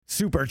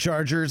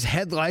superchargers,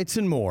 headlights,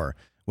 and more.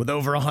 With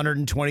over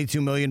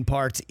 122 million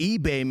parts,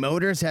 eBay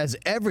Motors has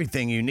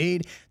everything you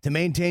need to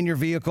maintain your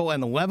vehicle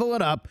and level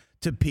it up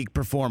to peak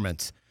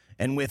performance.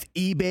 And with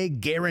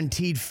eBay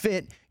Guaranteed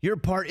Fit, your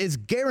part is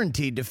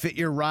guaranteed to fit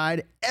your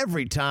ride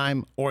every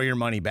time or your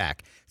money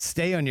back.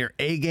 Stay on your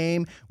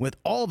A-game with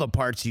all the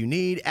parts you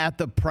need at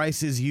the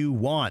prices you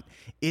want.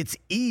 It's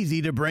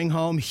easy to bring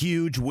home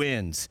huge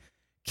wins.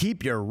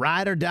 Keep your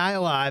ride or die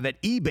alive at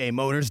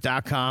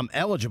ebaymotors.com.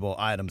 Eligible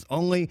items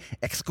only.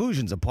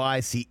 Exclusions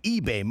apply. See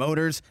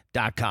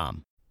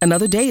ebaymotors.com.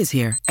 Another day is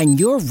here, and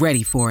you're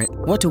ready for it.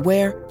 What to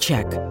wear?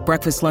 Check.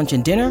 Breakfast, lunch,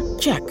 and dinner?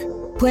 Check.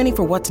 Planning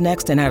for what's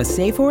next and how to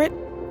save for it?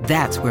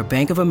 That's where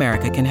Bank of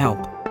America can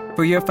help.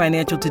 For your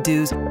financial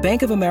to-dos,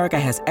 Bank of America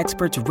has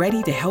experts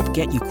ready to help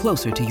get you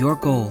closer to your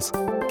goals.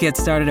 Get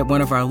started at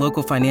one of our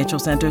local financial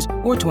centers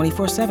or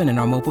 24/7 in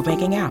our mobile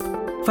banking app.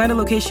 Find a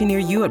location near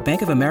you at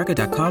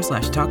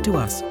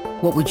bankofamerica.com/talktous.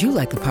 What would you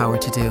like the power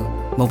to do?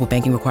 Mobile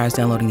banking requires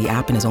downloading the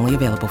app and is only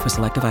available for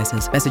select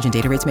devices. Message and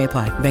data rates may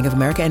apply. Bank of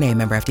America N.A.,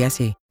 member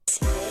FDIC.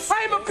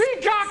 I'm a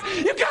peacock!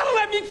 You gotta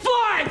let me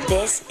fly!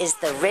 This is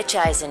the Rich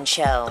Eisen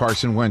Show.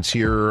 Carson Wentz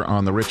here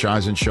on the Rich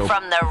Eisen Show.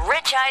 From the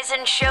Rich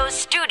Eisen Show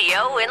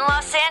studio in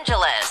Los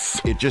Angeles.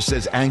 It just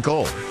says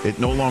ankle. It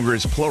no longer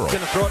is plural.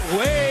 Gonna throw it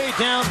way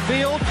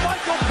downfield.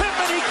 Michael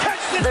Pittman, he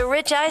catches it! The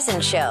Rich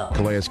Eisen Show.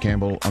 Calais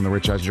Campbell on the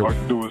Rich Eisen Show. All I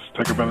can do is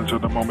take advantage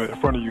of the moment in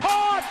front of you.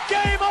 Oh,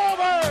 game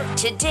over!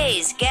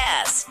 Today's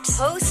guest,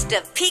 host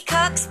of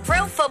Peacock's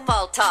Pro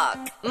Football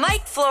Talk,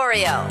 Mike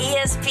Florio,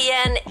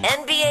 ESPN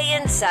NBA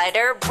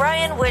insider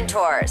Brian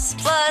Windhorst,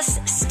 plus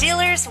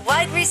Steelers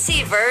wide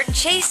receiver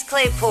Chase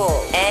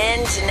Claypool.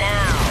 And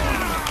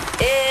now,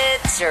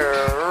 it's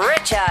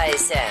Rich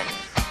Eisen.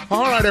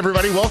 All right,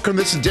 everybody. Welcome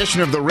to this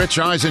edition of the Rich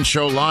Eisen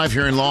Show live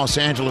here in Los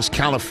Angeles,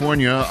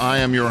 California. I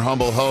am your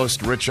humble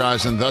host, Rich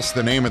Eisen, thus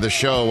the name of the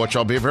show, which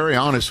I'll be very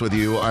honest with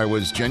you, I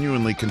was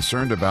genuinely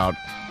concerned about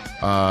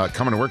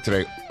coming to work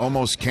today.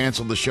 Almost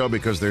canceled the show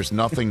because there's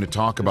nothing to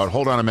talk about.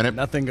 Hold on a minute.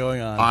 Nothing going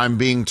on. I'm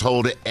being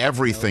told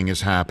everything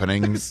is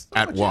happening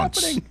at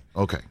once. happening.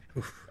 Okay.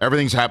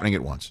 Everything's happening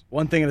at once.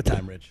 One thing at a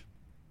time, Rich.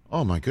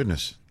 Oh, my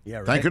goodness. Yeah,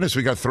 right. Thank goodness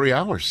we got 3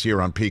 hours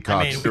here on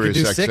Peacock, I mean, we Sirius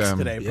could do 6 XM.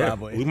 today,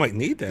 probably. We might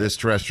need that. This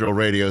terrestrial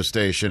radio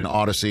station,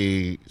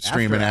 Odyssey,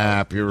 streaming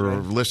app. You're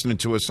listening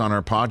to us on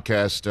our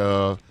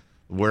podcast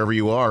wherever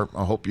you are.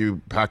 I hope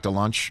you packed a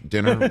lunch,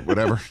 dinner,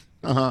 whatever.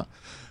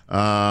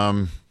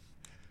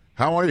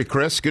 How are you,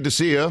 Chris? Good to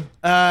see you.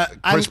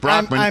 Chris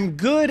Brockman. I'm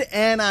good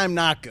and I'm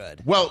not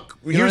good. Well,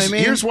 You know what I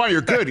mean? here's why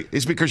you're good.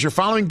 Is because you're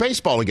following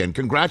baseball again.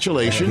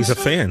 Congratulations. He's a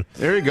fan.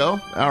 There you go.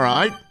 All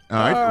right.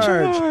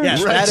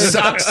 Yes, Red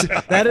Sox.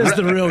 that is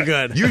the real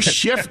good. You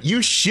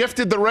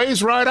shifted the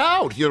Rays right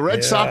out. Your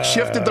Red Sox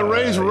shifted the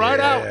Rays right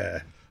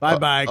out.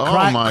 Bye-bye.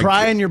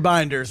 Cry in your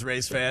binders,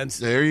 Rays fans.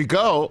 There you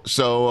go.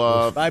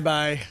 So,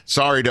 bye-bye.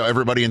 Sorry to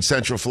everybody in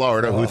Central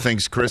Florida who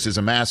thinks Chris is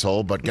a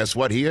masshole, but guess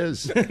what? He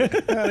is.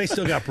 They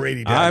still got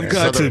Brady down there.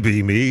 Got to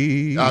be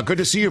me. Good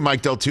to see you,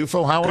 Mike Del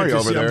Tufo. How are you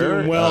over there? I'm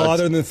doing well,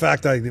 other than the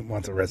fact I didn't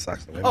want the Red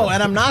Sox to win. Oh,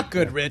 and I'm not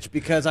good, Rich,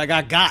 because I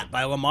got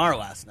by Lamar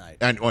last night.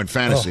 And in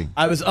fantasy.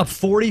 I was up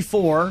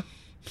 44,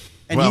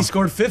 and he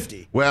scored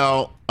 50.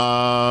 Well,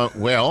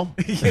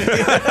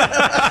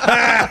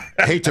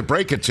 hate to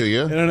break it to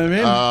you. You know what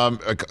I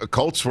mean?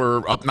 Colts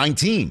were up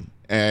 19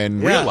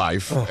 in real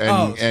life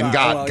and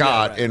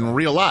got in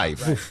real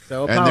life. Right.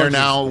 So and they're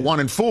now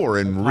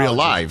 1-4 in real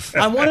life.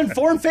 I'm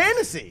 1-4 in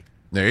fantasy.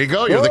 There you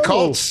go. You're the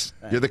Colts.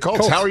 You're the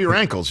Colts. How are your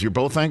ankles? You're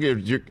both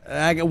ankles.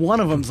 I got one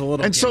of them's a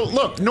little. And so,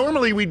 look,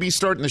 normally we'd be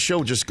starting the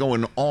show just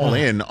going all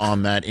in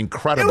on that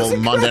incredible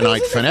Monday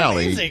night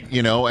finale,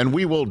 and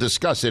we will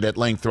discuss it at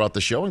length throughout the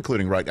show,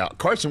 including right now.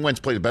 Carson Wentz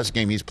played the best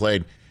game he's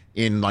played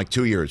in like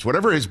 2 years.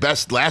 Whatever his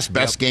last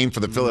best game for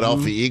the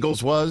Philadelphia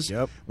Eagles was,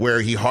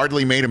 where he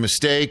hardly made a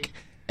mistake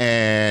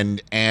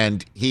and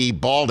he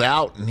balled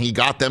out and he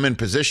got them in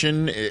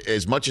position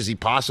as much as he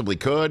possibly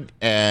could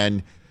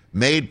and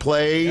made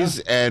plays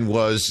and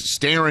was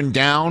staring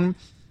down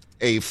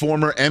a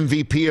former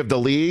MVP of the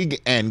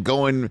league and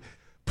going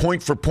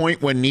point for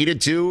point when needed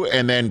to,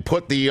 and then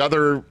put the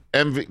other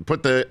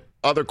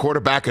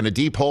quarterback in a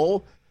deep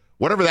hole.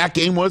 Whatever that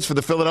game was for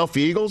the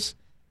Philadelphia Eagles,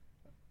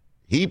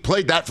 he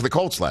played that for the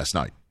Colts last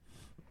night.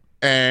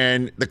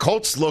 And the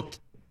Colts looked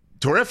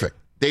terrific.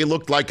 They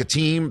looked like a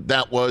team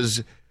that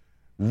was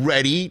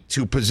ready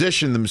to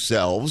position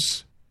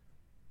themselves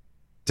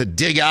to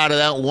dig out of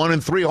that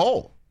 1-3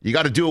 hole. You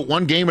got to do it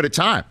one game at a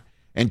time.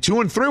 And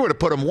 2-3 would have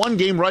put them one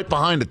game right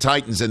behind the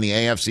Titans in the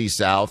AFC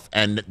South,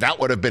 and that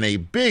would have been a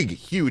big,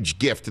 huge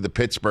gift to the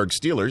Pittsburgh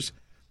Steelers,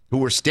 who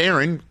were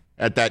staring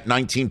at that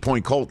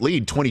 19-point Colt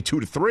lead,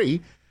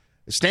 22-3,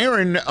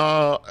 staring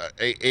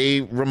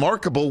a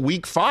remarkable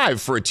Week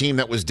 5 for a team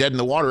that was dead in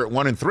the water at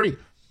 1-3.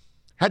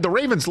 Had the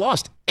Ravens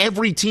lost,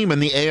 every team in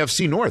the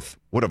AFC North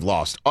would have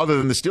lost, other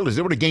than the Steelers.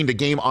 They would have gained a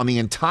game on the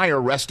entire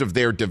rest of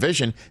their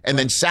division and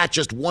then sat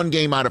just one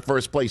game out of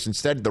first place.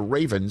 Instead, the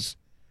Ravens,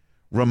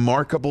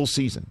 remarkable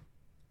season,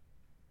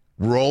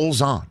 rolls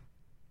on.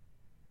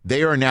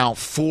 They are now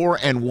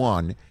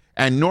 4-1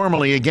 And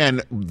normally,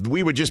 again,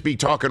 we would just be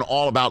talking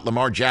all about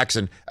Lamar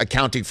Jackson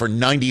accounting for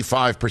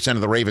 95%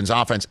 of the Ravens'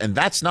 offense. And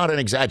that's not an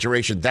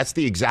exaggeration. That's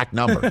the exact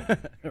number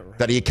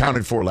that he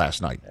accounted for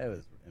last night. That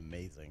was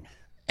amazing.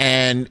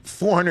 And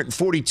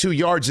 442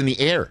 yards in the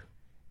air.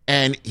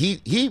 And he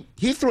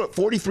threw it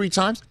 43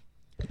 times.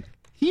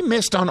 He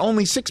missed on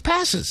only 6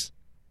 passes.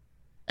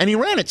 And he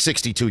ran it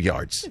 62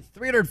 yards.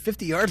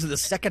 350 yards in the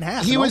second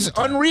half. He was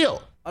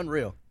unreal.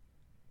 Unreal.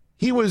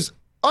 He was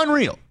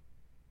unreal.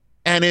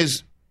 And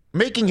is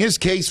making his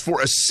case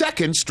for a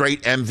second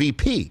straight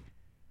MVP.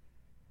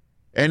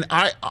 And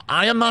I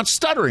am not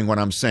stuttering when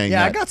I'm saying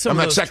that. I got some I'm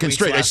of not those second tweets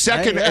straight. last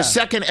night, A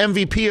second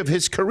MVP of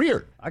his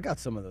career. I got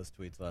some of those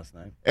tweets last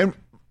night. And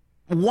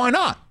why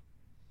not?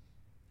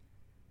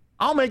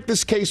 I'll make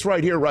this case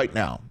right here, right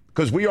now.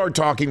 Because we are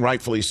talking,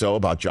 rightfully so,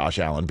 about Josh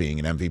Allen being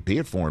an MVP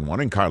at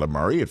 4-1 and Kyler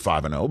Murray at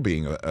 5-0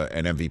 being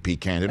an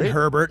MVP candidate. And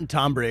Herbert and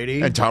Tom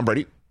Brady. And Tom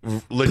Brady,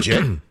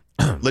 legit.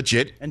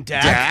 Legit. And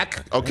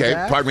Dak. Okay,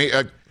 Dak. pardon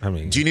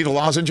me. Do you need a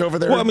lozenge over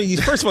there? Well, I mean,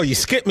 first of all, you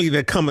skipped me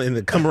to come around in the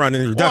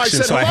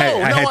introduction, I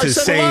had to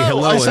say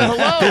hello. I said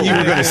hello. Then you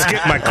were going to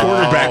skip my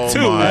quarterback,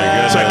 too. So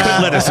I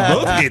couldn't let us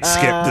both get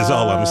skipped, is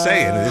all I'm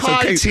saying. It's Hi,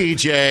 okay.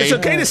 TJ. It's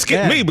okay to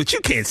skip me, but you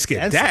can't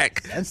skip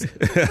Dak.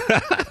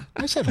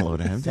 I said hello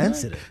to him.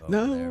 Sensitive.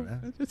 No,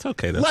 it's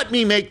okay, though. Let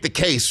me make the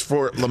case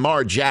for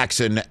Lamar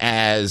Jackson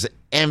as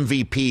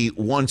MVP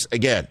once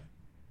again.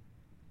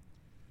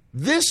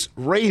 This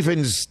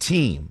Ravens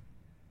team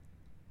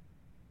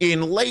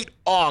in late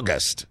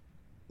August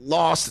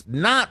lost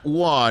not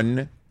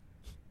one,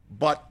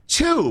 but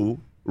 2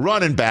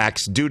 running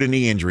backs due to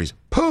knee injuries.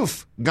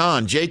 Poof,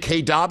 gone.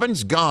 J.K.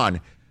 Dobbins,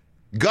 gone.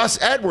 Gus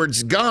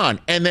Edwards, gone.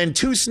 And then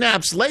 2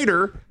 snaps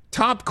later,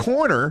 top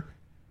corner,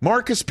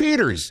 Marcus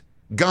Peters,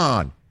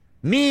 gone.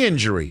 Knee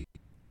injury.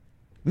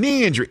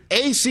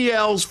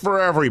 ACLs for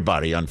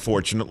everybody,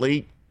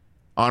 unfortunately,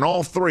 on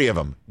all 3 of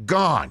them.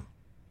 Gone.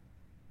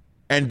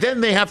 And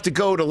then they have to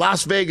go to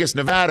Las Vegas,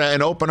 Nevada,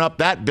 and open up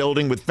that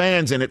building with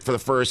fans in it for the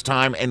first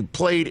time and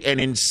played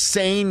an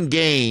insane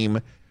game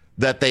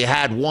that they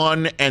had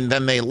won and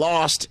then they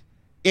lost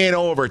in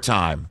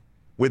overtime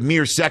with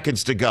mere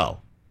seconds to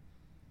go.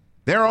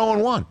 They're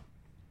 0-1.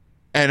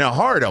 And a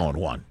hard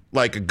 0-1.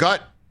 Like a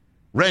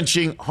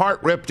gut-wrenching,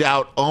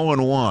 heart-ripped-out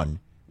 0-1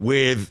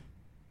 with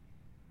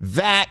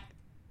that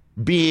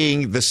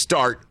being the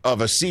start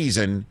of a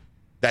season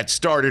that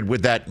started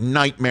with that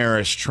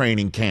nightmarish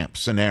training camp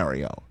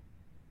scenario.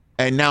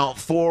 And now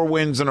 4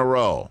 wins in a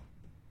row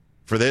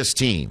for this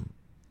team.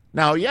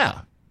 Now,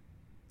 yeah,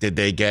 did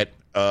they get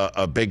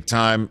a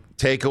big-time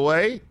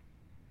takeaway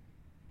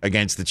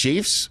against the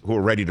Chiefs, who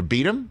were ready to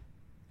beat them?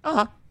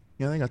 Yeah,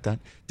 they got that.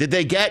 Did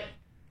they get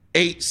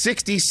a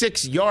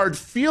 66-yard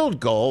field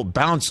goal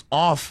bounce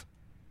off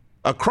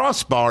a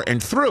crossbar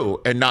and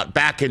through and not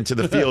back into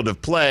the field of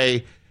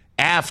play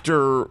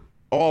after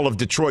all of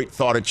Detroit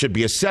thought it should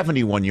be a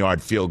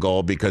 71-yard field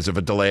goal because of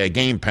a delay of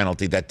game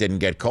penalty that didn't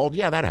get called?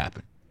 Yeah, that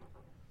happened.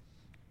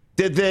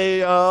 Did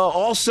they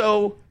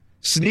also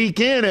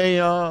sneak in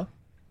a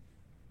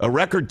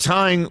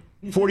record-tying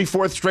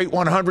 44th straight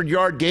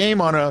 100-yard game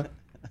on a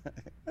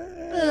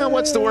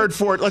what's the word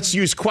for it? Let's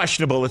use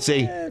questionable. It's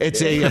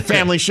a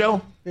family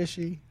show.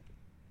 Fishy.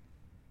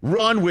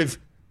 Run with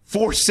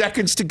 4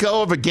 seconds to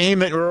go of a game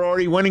that we're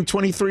already winning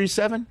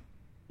 23-7?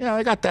 Yeah,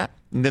 I got that.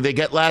 And did they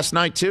get last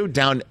night, too?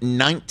 Down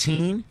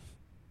 19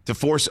 to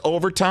force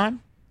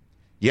overtime?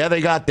 Yeah,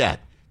 they got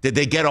that. Did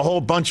they get a whole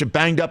bunch of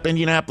banged-up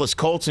Indianapolis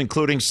Colts,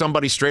 including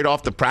somebody straight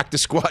off the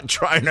practice squad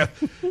trying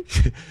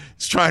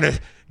to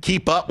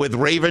keep up with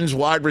Ravens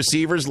wide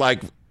receivers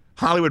like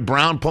Hollywood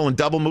Brown pulling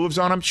double moves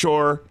on them?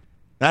 Sure,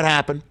 that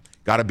happened.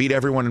 Got to beat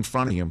everyone in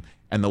front of you.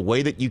 And the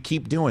way that you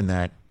keep doing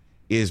that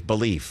is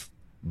belief.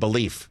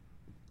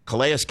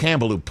 Calais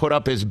Campbell, who put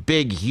up his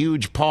big,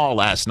 huge paw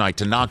last night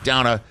to knock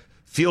down a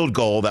field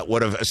goal that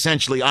would have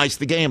essentially iced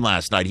the game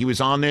last night. He was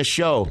on this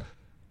show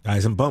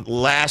Eyes and bump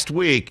last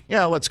week.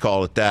 Yeah, let's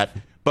call it that.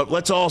 But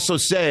let's also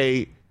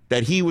say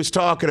that he was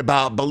talking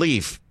about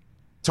belief,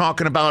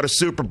 talking about a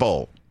Super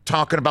Bowl,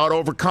 talking about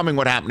overcoming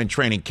what happened in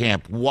training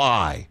camp.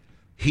 Why?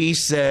 He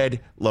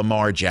said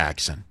Lamar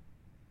Jackson.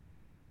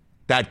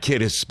 That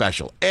kid is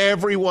special.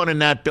 Everyone in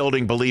that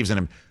building believes in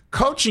him.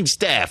 Coaching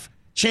staff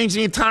changed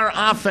the entire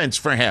offense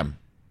for him.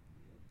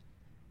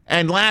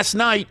 And last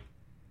night,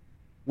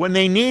 when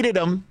they needed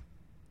him,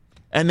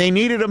 and they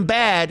needed him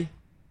bad,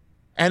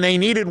 and they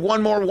needed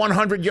one more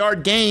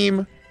 100-yard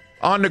game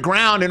on the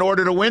ground in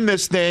order to win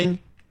this thing,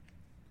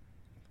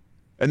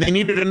 and they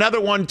needed another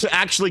one to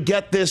actually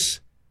get this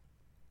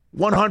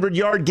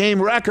 100-yard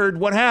game record,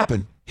 what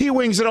happened? He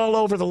wings it all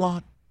over the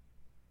lot.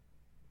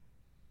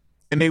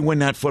 And they win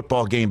that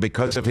football game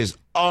because of his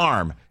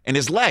arm and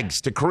his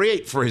legs to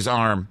create for his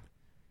arm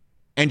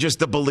and just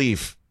the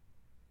belief.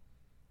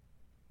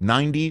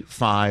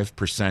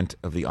 95%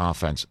 of the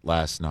offense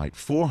last night.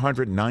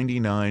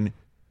 499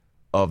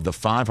 of the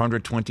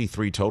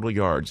 523 total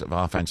yards of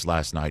offense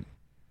last night.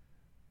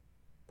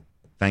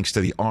 Thanks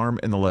to the arm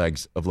and the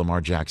legs of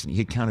Lamar Jackson.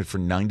 He accounted for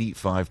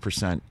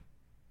 95%.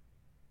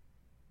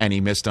 and he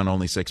missed on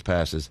only 6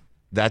 passes.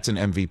 That's an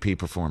MVP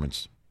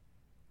performance.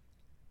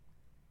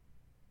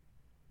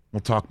 We'll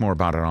talk more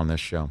about it on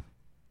this show.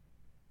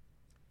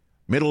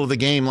 Middle of the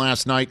game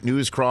last night,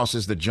 news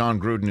crosses that John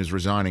Gruden is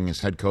resigning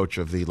as head coach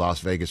of the Las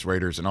Vegas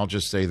Raiders. And I'll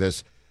just say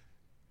this.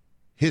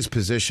 His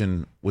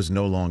position was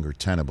no longer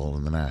tenable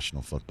in the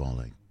National Football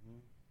League.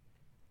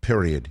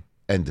 Period.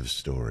 End of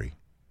story.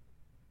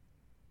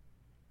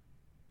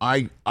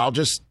 I'll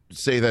just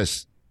say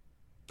this.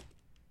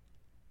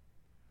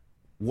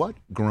 What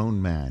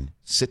grown man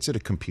sits at a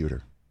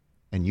computer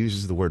and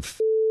uses the word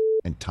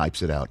and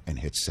types it out and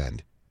hits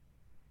send?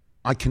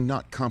 I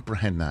cannot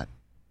comprehend that.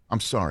 I'm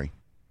sorry.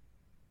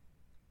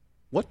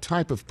 What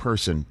type of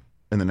person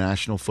in the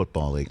National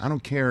Football League, I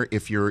don't care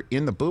if you're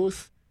in the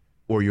booth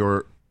or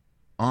you're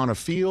on a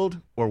field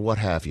or what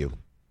have you.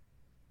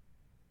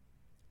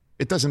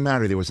 It doesn't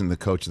matter that he wasn't the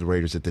coach of the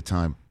Raiders at the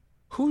time.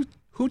 Who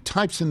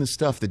types in the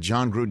stuff that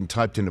John Gruden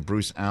typed into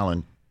Bruce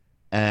Allen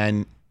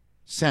and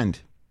send?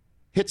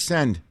 Hit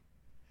send.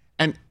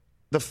 And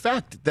the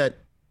fact that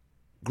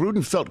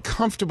Gruden felt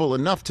comfortable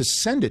enough to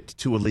send it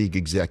to a league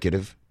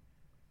executive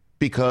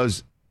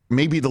because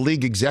maybe the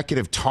league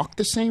executive talked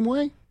the same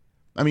way?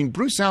 I mean,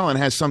 Bruce Allen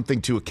has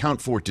something to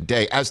account for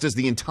today, as does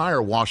the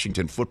entire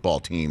Washington football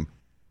team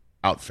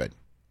outfit.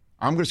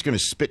 I'm just going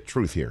to spit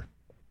truth here.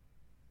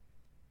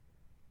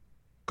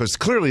 Because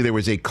clearly there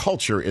was a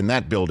culture in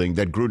that building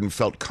that Gruden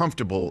felt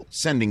comfortable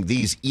sending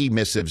these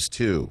e-missives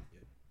to.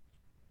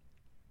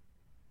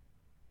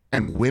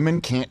 And women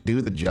can't do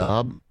the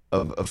job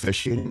of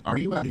officiating? Are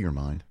you out of your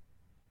mind?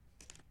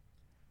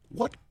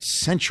 What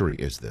century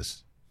is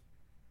this?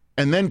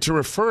 And then to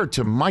refer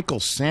to Michael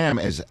Sam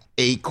as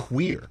a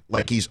queer,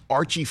 like he's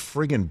Archie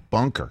friggin'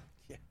 Bunker.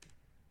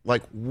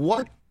 Like,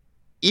 what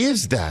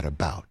is that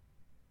about?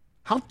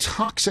 How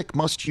toxic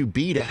must you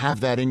be to have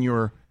that in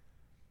your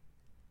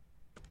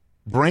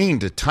brain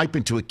to type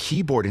into a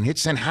keyboard and hit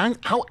send?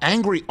 How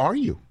angry are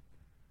you?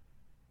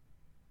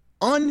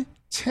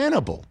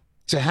 Untenable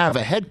to have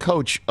a head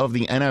coach of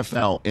the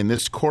NFL in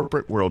this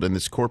corporate world, in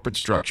this corporate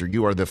structure.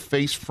 You are the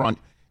face front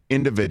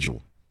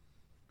individual.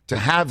 To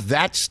have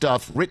that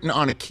stuff written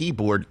on a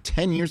keyboard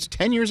 10 years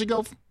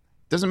ago,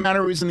 doesn't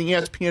matter who was in the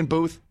ESPN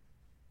booth.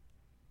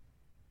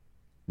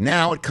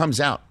 Now it comes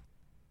out.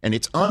 And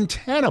it's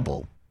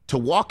untenable to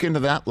walk into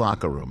that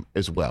locker room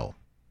as well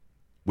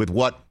with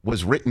what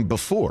was written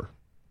before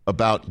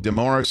about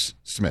DeMaurice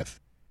Smith.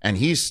 And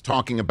he's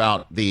talking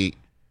about the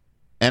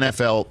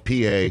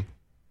NFLPA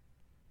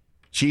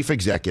chief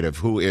executive,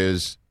 who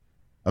is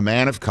a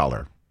man of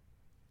color.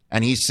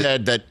 And he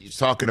said that he's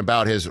talking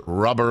about his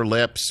rubber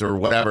lips or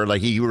whatever.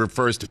 Like he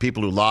refers to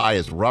people who lie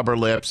as rubber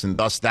lips. And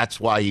thus that's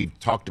why he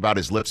talked about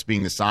his lips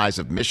being the size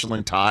of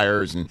Michelin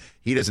tires. And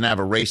he doesn't have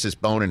a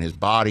racist bone in his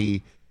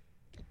body.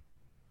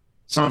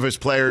 Some of his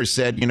players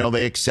said, you know,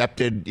 they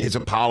accepted his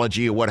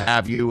apology or what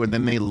have you. And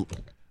then they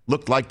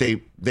looked like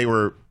they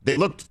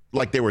looked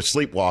like they were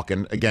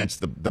sleepwalking against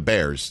the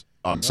Bears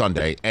on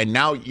Sunday. And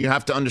now you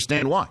have to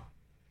understand why.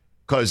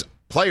 Because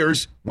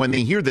players, when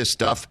they hear this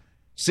stuff,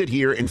 sit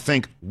here and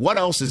think, what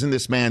else is in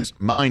this man's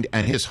mind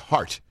and his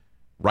heart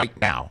right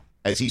now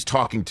as he's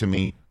talking to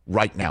me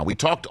right now? We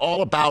talked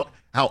all about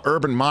how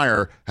Urban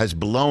Meyer has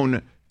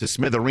blown to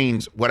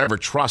smithereens whatever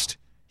trust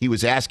he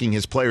was asking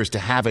his players to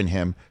have in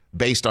him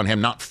based on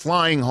him not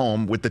flying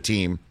home with the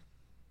team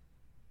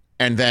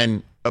and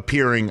then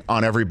appearing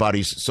on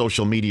everybody's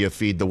social media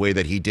feed the way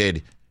that he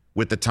did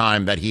with the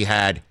time that he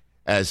had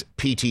as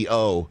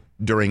PTO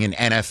during an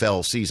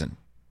NFL season.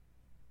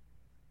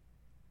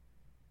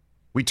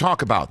 We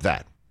talk about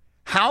that.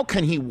 How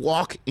can he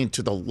walk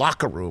into the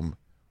locker room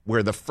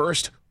where the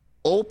first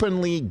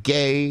openly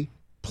gay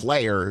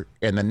player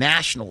in the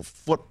National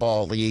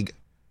Football League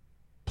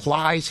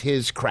plies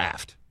his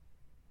craft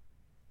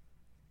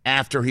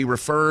after he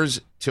refers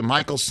to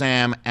Michael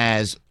Sam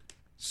as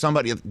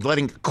somebody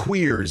letting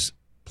queers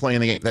play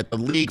in the game, that the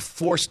league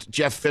forced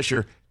Jeff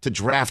Fisher to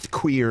draft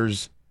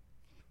queers?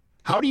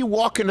 How do you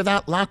walk into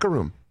that locker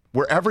room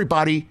where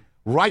everybody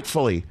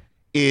rightfully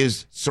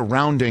is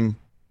surrounding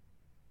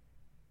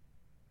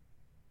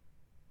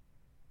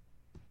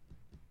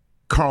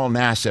Carl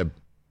Nassib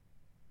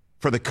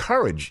for the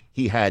courage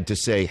he had to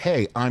say,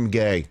 hey, I'm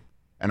gay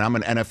and I'm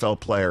an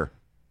NFL player.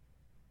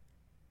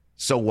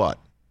 So what?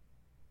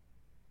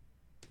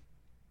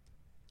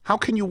 How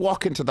can you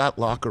walk into that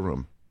locker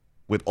room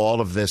with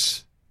all of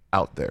this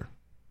out there?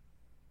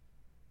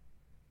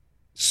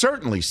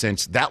 Certainly,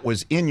 since that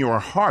was in your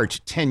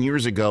heart 10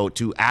 years ago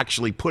to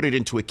actually put it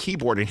into a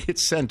keyboard and hit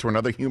send to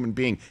another human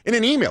being in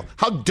an email.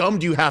 How dumb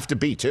do you have to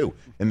be, too,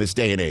 in this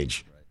day and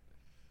age?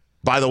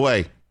 By the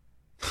way,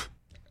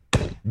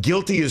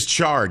 guilty as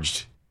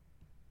charged.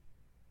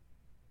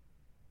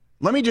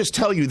 Let me just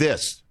tell you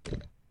this.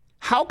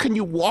 How can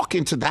you walk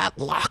into that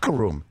locker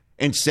room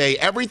and say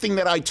everything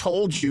that I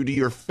told you to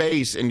your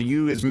face and to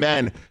you as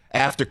men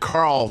after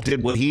Carl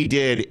did what he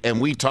did and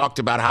we talked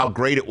about how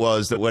great it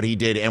was that what he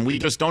did, and we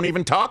just don't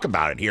even talk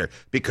about it here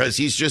because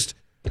he's just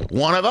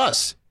one of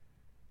us.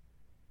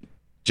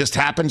 Just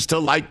happens to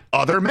like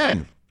other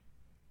men.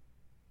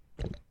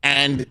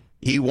 And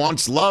he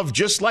wants love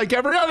just like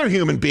every other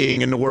human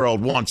being in the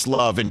world wants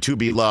love and to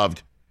be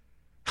loved.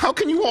 How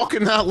can you walk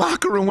in that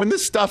locker room when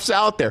this stuff's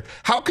out there?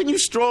 How can you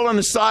stroll on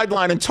the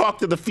sideline and talk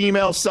to the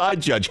female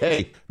side judge?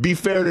 Hey, be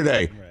fair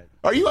today. Right.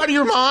 Are you out of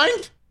your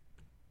mind?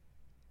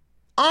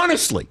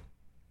 Honestly.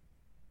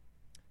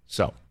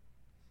 So,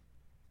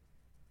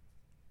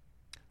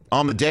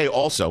 on the day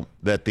also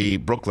that the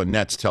Brooklyn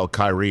Nets tell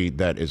Kyrie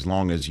that as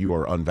long as you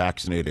are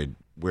unvaccinated,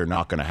 we're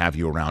not going to have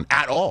you around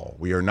at all.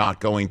 We are not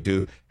going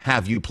to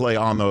have you play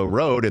on the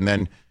road and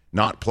then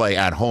not play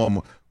at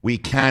home. We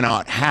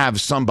cannot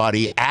have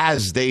somebody,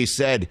 as they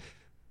said,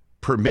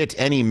 permit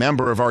any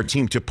member of our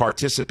team to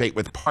participate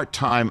with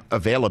part-time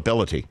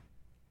availability,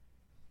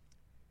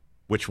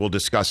 which we'll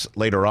discuss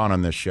later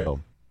on this show.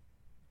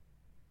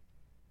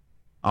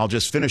 I'll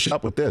just finish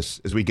up with this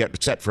as we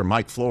get set for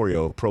Mike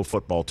Florio of Pro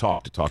Football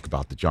Talk to talk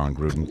about the John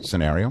Gruden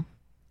scenario.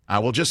 I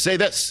will just say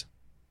this.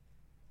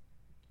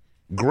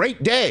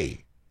 Great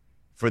day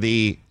for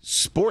the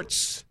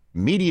sports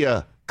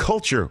media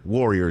culture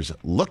warriors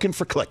looking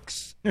for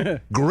clicks.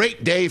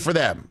 Great day for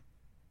them.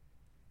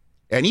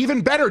 An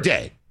even better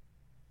day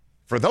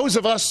for those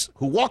of us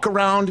who walk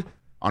around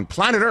on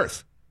planet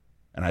Earth,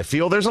 and I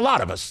feel there's a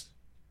lot of us,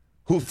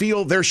 who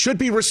feel there should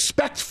be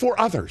respect for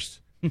others,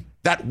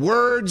 that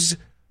words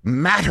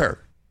matter,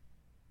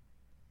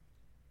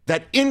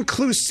 that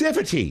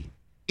inclusivity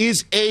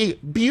is a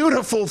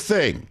beautiful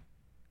thing,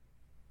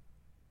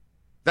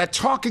 that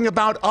talking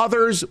about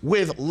others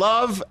with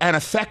love and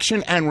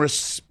affection and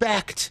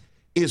respect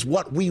is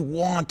what we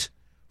want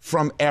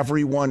from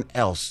everyone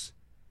else.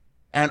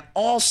 And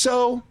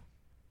also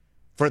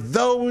for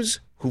those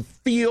who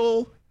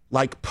feel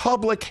like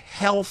public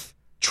health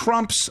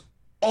trumps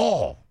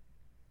all.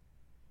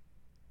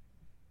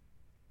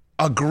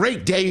 A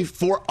great day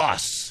for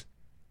us,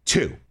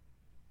 too.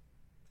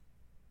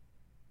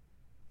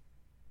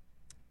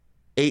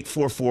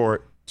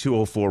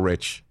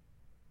 844-204-RICH,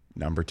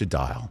 number to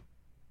dial.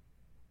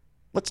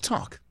 Let's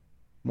talk.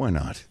 Why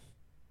not?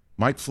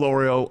 Mike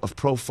Florio of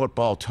Pro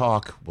Football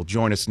Talk will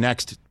join us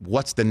next.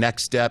 What's the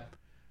next step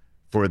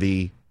for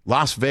the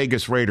Las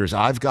Vegas Raiders?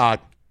 I've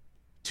got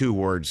 2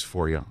 words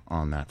for you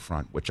on that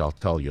front, which I'll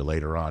tell you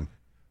later on.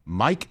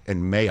 Mike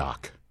and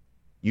Mayock,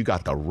 you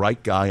got the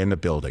right guy in the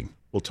building.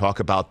 We'll talk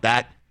about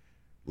that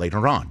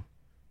later on.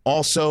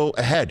 Also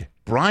ahead,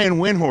 Brian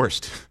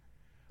Windhorst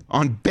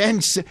on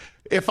Ben.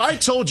 If I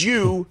told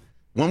you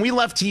when we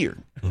left here,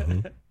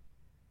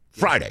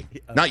 Friday,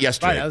 not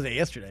yesterday. Friday, I was there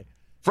yesterday.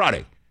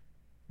 Friday,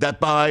 that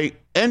by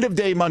end of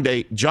day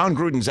Monday, John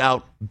Gruden's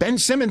out, Ben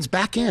Simmons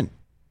back in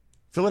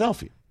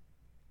Philadelphia.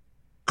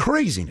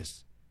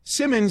 Craziness.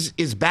 Simmons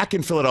is back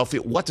in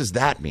Philadelphia. What does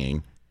that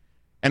mean?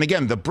 And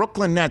again, the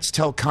Brooklyn Nets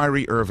tell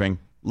Kyrie Irving,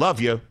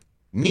 love you,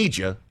 need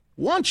you,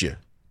 want you,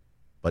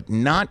 but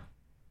not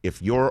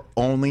if you're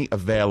only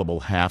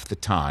available half the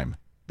time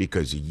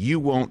because you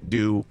won't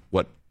do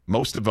what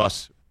most of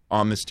us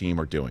on this team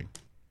are doing,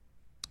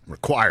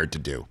 required to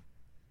do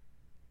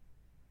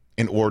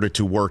in order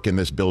to work in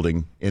this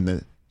building in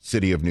the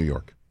city of New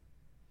York.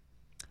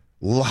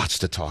 Lots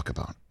to talk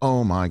about.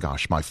 Oh, my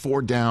gosh. My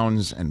 4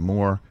 downs and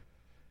more.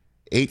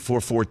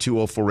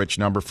 844-204-RICH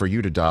number for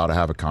you to dial to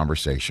have a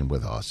conversation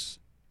with us.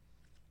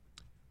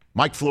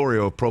 Mike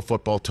Florio of Pro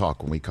Football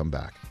Talk when we come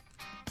back.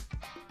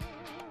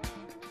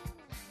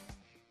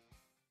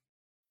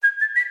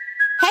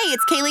 Hey,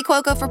 it's Kaylee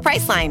Cuoco for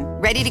Priceline.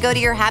 Ready to go to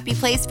your happy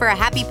place for a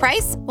happy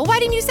price? Well, why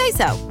didn't you say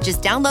so?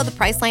 Just download the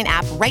Priceline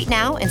app right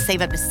now and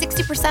save up to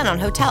 60% on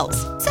hotels.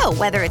 So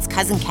whether it's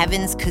Cousin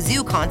Kevin's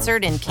Kazoo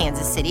Concert in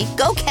Kansas City,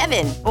 go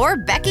Kevin, or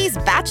Becky's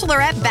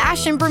Bachelorette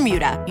Bash in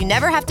Bermuda, you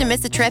never have to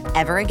miss a trip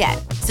ever again.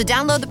 So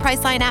download the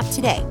Priceline app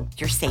today.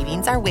 Your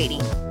savings are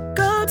waiting.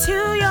 Go to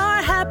your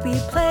happy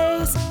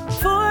place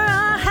for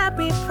a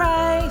happy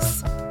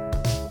price.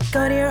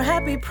 Go to your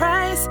happy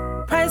price,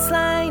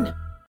 Priceline.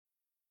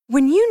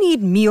 When you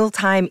need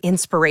mealtime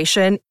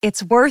inspiration,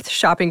 it's worth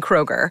shopping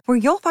Kroger, where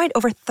you'll find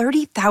over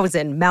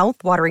 30,000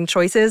 mouth-watering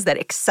choices that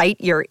excite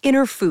your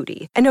inner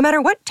foodie. And no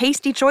matter what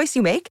tasty choice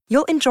you make,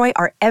 you'll enjoy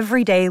our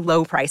everyday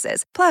low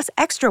prices, plus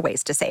extra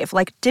ways to save,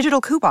 like digital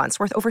coupons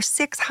worth over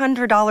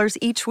 $600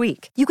 each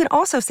week. You can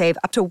also save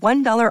up to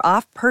 $1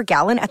 off per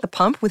gallon at the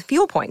pump with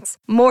fuel points.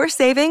 More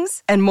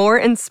savings and more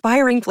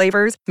inspiring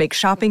flavors make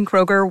shopping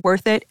Kroger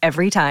worth it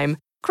every time.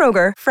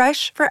 Kroger,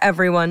 fresh for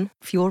everyone.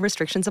 Fuel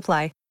restrictions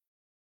apply.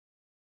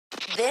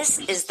 This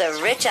is the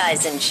Rich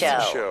Eisen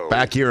Show.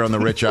 Back here on the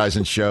Rich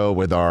Eisen Show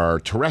with our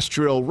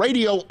terrestrial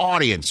radio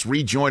audience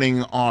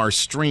rejoining our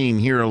stream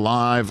here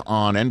live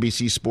on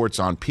NBC Sports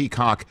on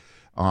Peacock,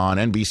 on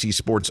NBC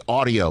Sports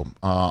Audio,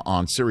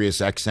 on Sirius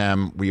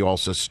XM. We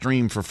also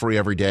stream for free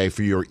every day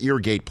for your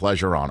eargate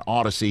pleasure on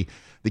Odyssey.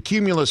 The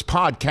Cumulus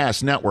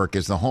Podcast Network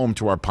is the home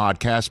to our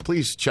podcast.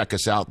 Please check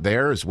us out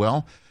there as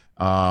well.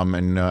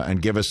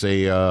 and give us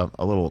a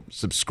little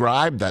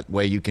subscribe. That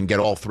way you can get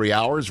all 3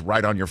 hours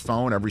right on your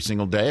phone every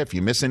single day. If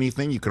you miss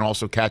anything, you can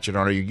also catch it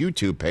on our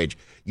YouTube page,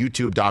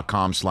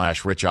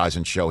 youtube.com/Rich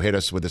Eisen Show. Hit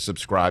us with a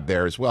subscribe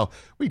there as well.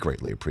 We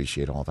greatly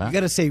appreciate all that. You got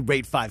to say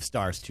rate 5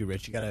 stars too,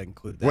 Rich. You got to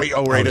include that.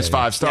 Rate us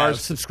 5 stars.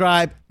 Yeah,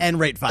 subscribe and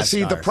rate 5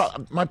 stars. See,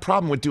 my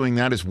problem with doing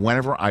that is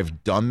whenever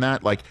I've done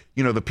that, like,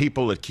 the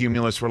people at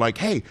Cumulus were like,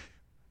 hey,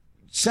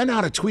 send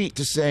out a tweet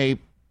to say,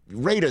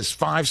 rate us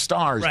 5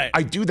 stars. Right.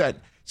 I do that.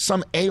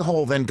 Some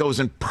a-hole then goes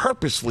and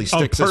purposely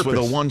sticks us with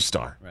a 1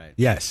 star. Right.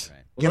 Yes. Right.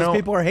 Well, those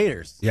people are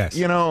haters. Yes.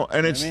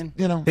 And it's,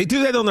 They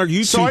do that on their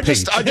YouTube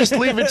page. I just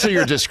leave it to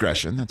your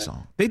discretion. That's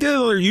all. They did it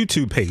on their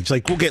YouTube page.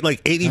 Like, we'll get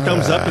like 80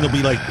 thumbs up, and it'll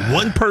be like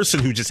one person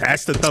who just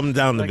has to thumb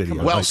down the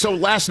video. Well, so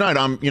last night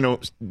I'm,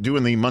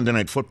 doing the Monday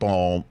Night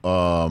Football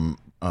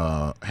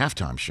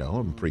halftime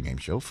show, pregame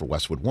show for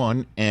Westwood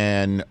One,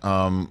 and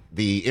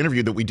the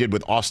interview that we did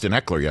with Austin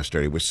Eckler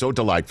yesterday was so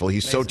delightful.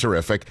 He's so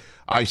terrific.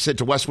 I said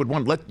to Westwood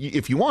One,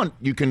 if you want,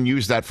 you can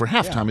use that for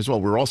halftime as well.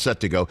 We're all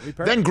set to go.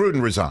 Then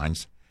Gruden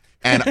resigns,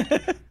 and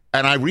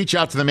I reach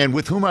out to the man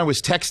with whom I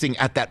was texting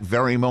at that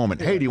very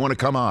moment. Hey, do you want to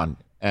come on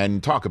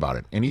and talk about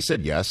it? And he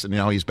said yes, and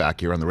now he's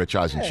back here on the Rich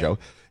Eisen Show.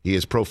 He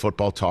is Pro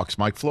Football Talk's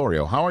Mike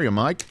Florio. How are you,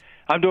 Mike?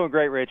 I'm doing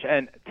great, Rich.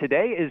 And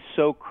today is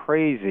so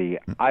crazy.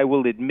 I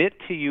will admit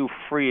to you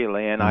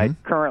freely, and I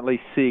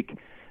currently seek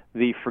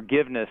the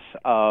forgiveness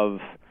of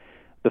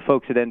the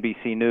folks at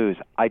NBC News.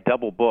 I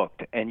double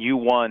booked, and you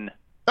won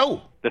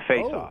the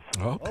face-off.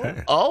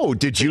 Okay. Oh,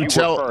 did you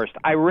tell? Were first.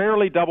 I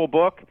rarely double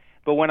book,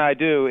 but when I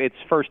do, it's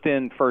first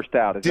in, first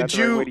out. Is that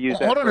the right way to use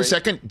that hold on phrase? a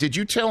second. Did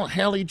you tell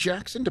Hallie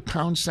Jackson to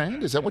pound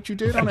sand? Is that what you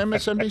did on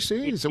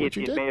MSNBC? Is that what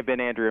you did? It may have been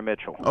Andrea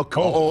Mitchell. Now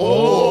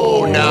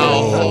hold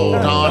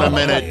on a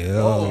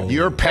minute.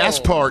 Your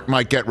passport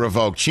might get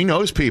revoked. She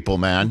knows people,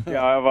 man.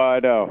 Yeah, I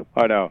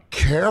know.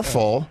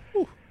 Careful.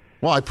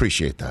 Well, I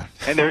appreciate that.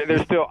 And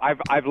they're still.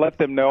 I've let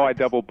them know I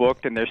double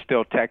booked, and they're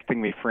still texting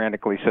me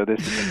frantically. So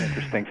this is an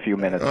interesting few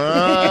minutes.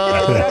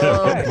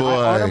 Oh boy!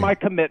 I honor my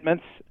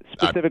commitments,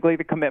 specifically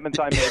the commitments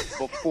I make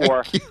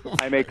before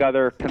I make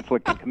other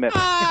conflicting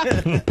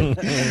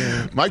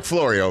commitments. Mike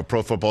Florio,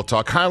 Pro Football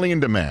Talk, highly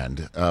in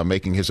demand,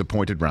 making his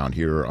appointed round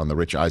here on the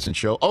Rich Eisen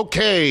Show.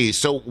 Okay,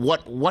 so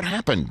what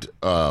happened,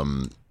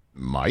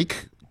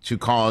 Mike, to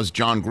cause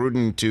John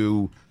Gruden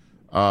to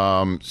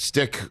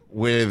stick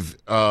with,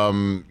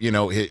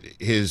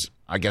 his,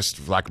 I guess,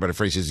 for lack of a better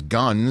phrase, his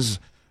guns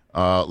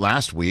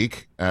last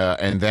week,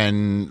 and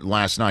then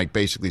last night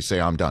basically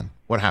say, I'm done?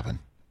 What happened?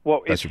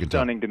 Well, it's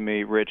stunning to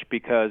me, Rich,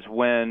 because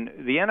when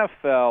the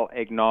NFL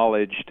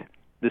acknowledged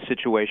the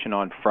situation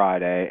on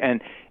Friday,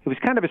 and it was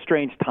kind of a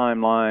strange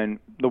timeline,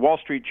 the Wall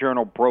Street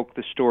Journal broke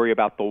the story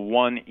about the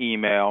one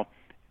email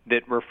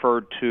that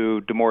referred to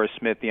DeMaurice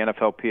Smith, the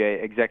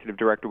NFLPA executive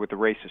director, with the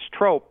racist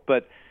trope,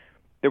 but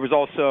there was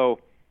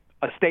also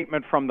a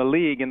statement from the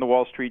league in the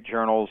Wall Street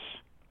Journal's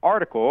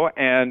article,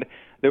 and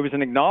there was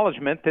an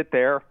acknowledgement that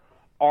there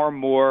are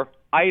more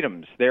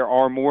items, there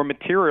are more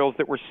materials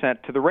that were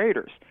sent to the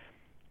Raiders.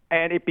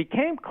 And it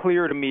became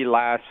clear to me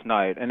last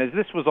night, and as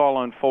this was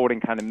all unfolding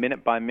kind of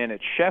minute by minute,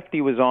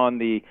 Shefty was on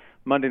the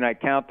Monday Night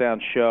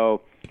Countdown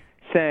show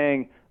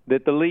saying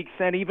that the league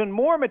sent even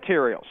more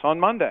materials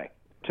on Monday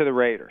to the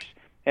Raiders.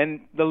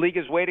 And the league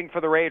is waiting for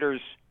the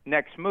Raiders'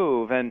 next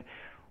move. And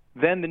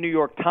then the New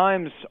York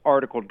Times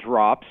article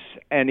drops,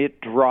 and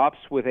it drops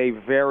with a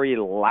very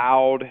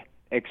loud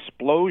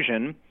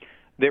explosion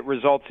that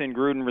results in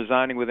Gruden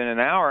resigning within an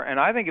hour. And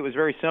I think it was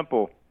very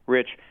simple,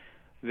 Rich.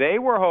 They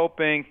were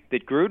hoping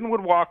that Gruden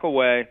would walk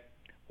away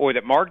or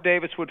that Mark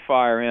Davis would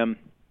fire him.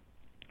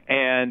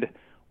 And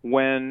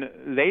when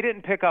they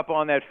didn't pick up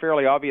on that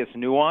fairly obvious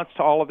nuance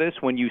to all of this,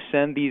 when you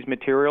send these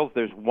materials,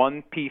 there's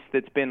one piece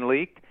that's been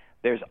leaked,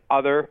 there's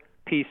other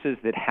pieces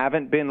that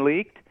haven't been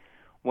leaked.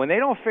 When they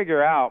don't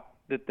figure out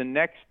that the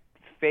next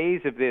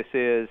phase of this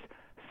is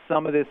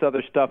some of this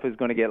other stuff is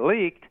going to get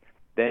leaked,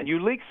 then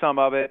you leak some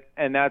of it,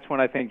 and that's when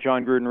I think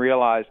John Gruden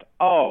realized,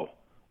 all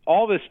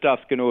this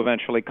stuff's going to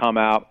eventually come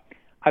out.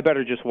 I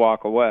better just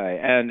walk away.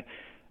 And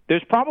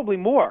there's probably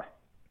more.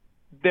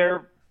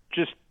 They're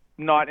just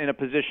not in a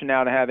position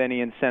now to have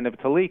any incentive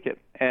to leak it.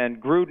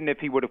 And Gruden, if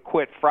he would have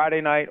quit Friday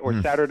night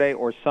or Saturday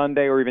or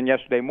Sunday or even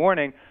yesterday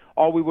morning,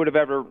 all we would have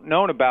ever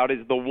known about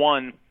is the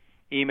one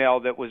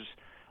email that was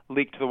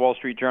leaked to the Wall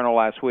Street Journal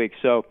last week.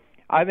 So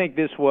I think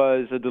this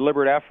was a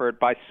deliberate effort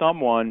by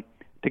someone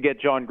to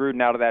get John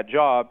Gruden out of that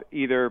job,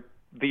 either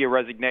via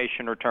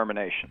resignation or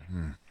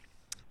termination.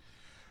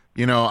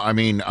 I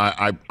mean,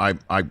 I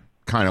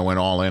kind of went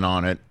all in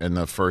on it in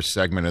the first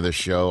segment of the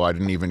show. I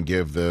didn't even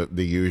give the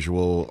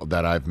usual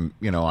that I've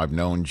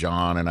known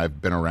John and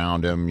I've been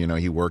around him.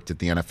 He worked at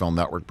the NFL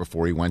Network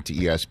before he went to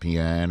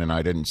ESPN, and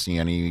I didn't see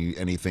any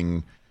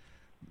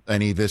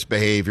of this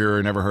behavior.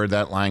 I never heard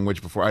that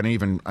language before. I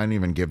didn't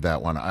even give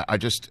that one. I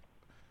just,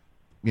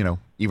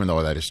 even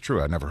though that is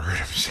true, I never heard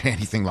him say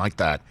anything like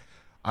that.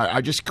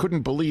 I just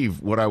couldn't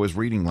believe what I was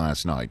reading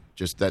last night.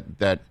 Just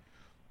that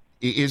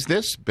Is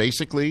this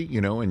basically,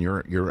 in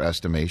your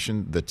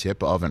estimation, the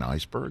tip of an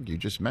iceberg? You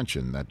just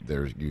mentioned that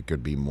you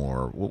could be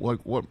more.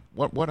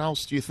 What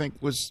else do you think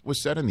was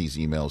said in these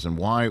emails, and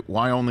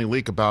why only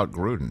leak about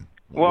Gruden?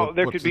 Well,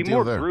 there could be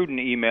more Gruden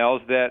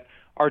emails that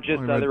are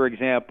just other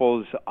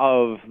examples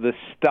of the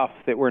stuff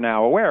that we're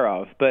now aware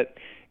of. But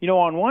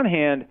on one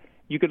hand,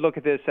 you could look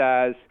at this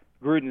as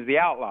Gruden's the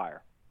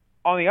outlier.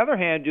 On the other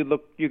hand,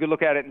 you could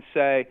look at it and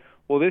say,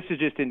 well, this is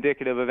just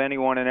indicative of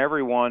anyone and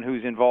everyone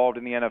who's involved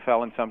in the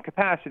NFL in some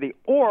capacity.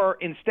 Or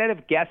instead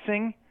of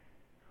guessing,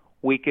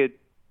 we could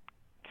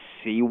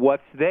see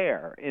what's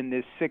there in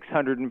this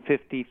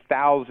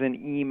 650,000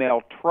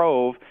 email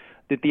trove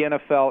that the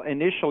NFL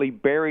initially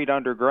buried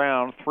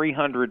underground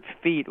 300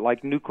 feet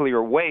like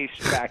nuclear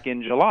waste back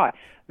in July.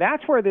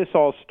 That's where this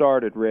all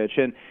started, Rich.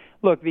 And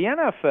look, the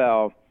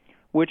NFL,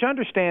 which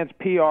understands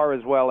PR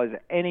as well as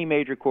any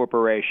major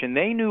corporation,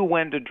 they knew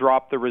when to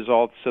drop the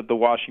results of the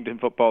Washington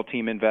football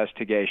team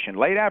investigation.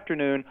 Late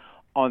afternoon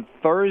on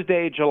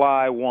Thursday,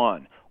 July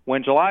 1.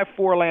 When July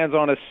 4 lands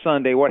on a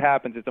Sunday, what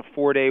happens? It's a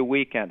 4-day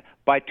weekend.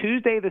 By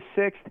Tuesday the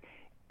 6th,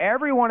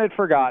 everyone had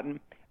forgotten,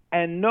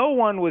 and no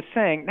one was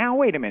saying, now,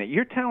 wait a minute,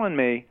 you're telling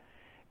me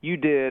you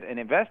did an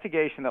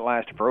investigation that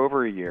lasted for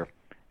over a year,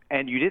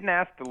 and you didn't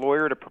ask the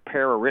lawyer to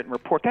prepare a written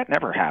report. That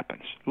never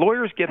happens.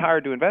 Lawyers get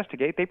hired to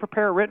investigate. They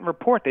prepare a written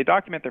report. They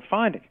document their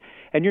findings.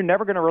 And you're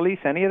never going to release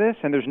any of this,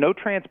 and there's no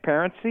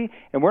transparency,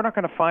 and we're not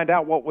going to find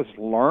out what was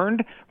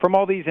learned from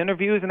all these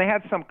interviews. And they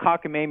had some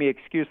cockamamie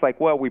excuse like,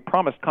 well, we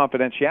promised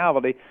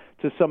confidentiality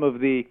to some of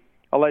the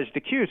alleged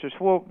accusers.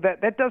 Well,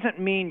 that doesn't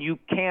mean you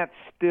can't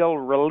still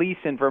release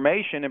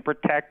information and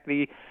protect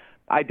the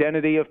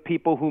identity of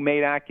people who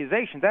made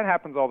accusations. That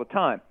happens all the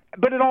time.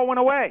 But it all went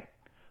away.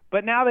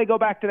 But now they go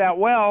back to that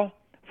well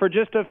for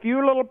just a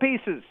few little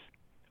pieces,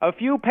 a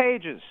few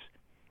pages,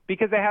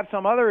 because they have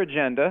some other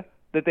agenda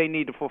that they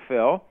need to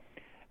fulfill.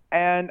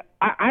 And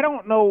I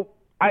don't know,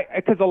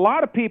 because a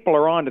lot of people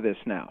are onto this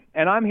now.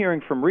 And I'm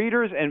hearing from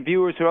readers and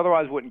viewers who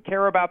otherwise wouldn't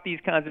care about these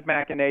kinds of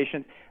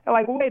machinations. They're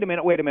like, wait a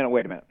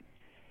minute.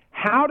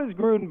 How does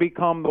Gruden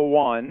become the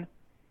one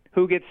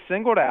who gets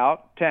singled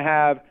out to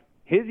have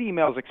his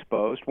emails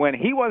exposed when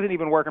he wasn't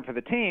even working for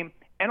the team,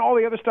 and all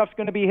the other stuff's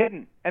going to be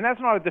hidden? And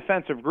that's not a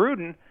defense of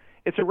Gruden.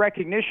 It's a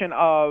recognition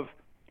of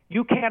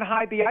you can't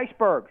hide the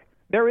iceberg.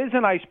 There is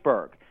an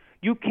iceberg.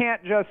 You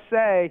can't just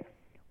say,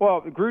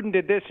 well, Gruden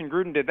did this and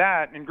Gruden did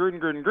that and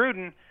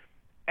Gruden,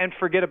 and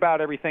forget about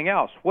everything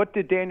else. What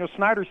did Daniel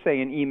Snyder say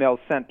in emails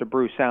sent to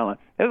Bruce Allen?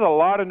 There's a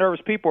lot of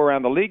nervous people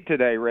around the league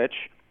today, Rich,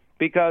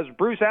 because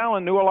Bruce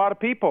Allen knew a lot of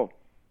people.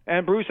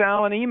 And Bruce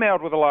Allen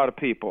emailed with a lot of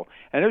people.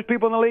 And there's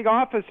people in the league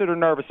office that are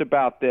nervous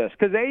about this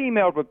because they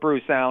emailed with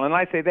Bruce Allen. And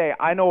I say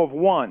I know of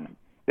one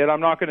that I'm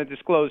not going to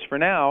disclose for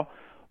now,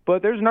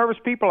 but there's nervous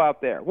people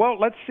out there. Well,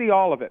 let's see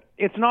all of it.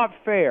 It's not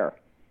fair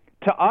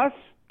to us,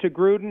 to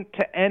Gruden,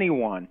 to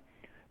anyone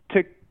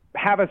to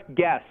have us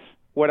guess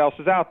what else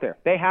is out there.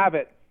 They have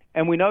it,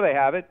 and we know they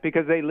have it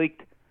because they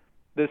leaked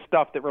the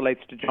stuff that relates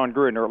to John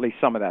Gruden, or at least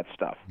some of that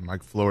stuff.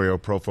 Mike Florio,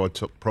 Pro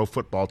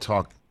Football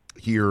Talk,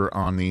 here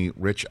on the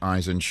Rich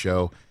Eisen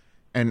Show.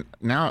 And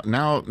now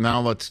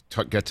let's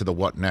get to the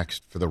what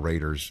next for the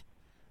Raiders.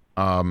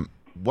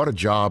 What a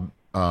job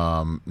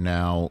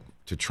now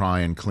to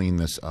try and clean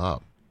this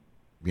up,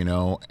 and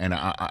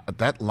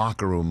that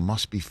locker room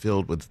must be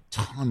filled with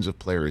tons of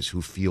players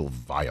who feel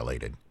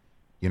violated.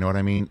 You know what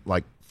I mean?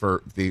 Like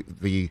for the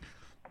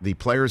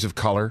players of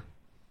color,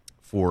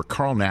 for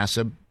Carl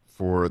Nassib,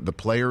 for the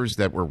players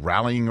that were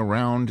rallying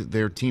around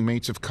their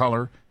teammates of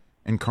color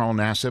and Carl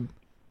Nassib,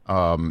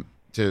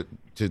 to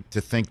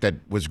think that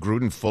was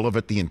Gruden full of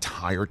it the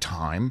entire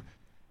time,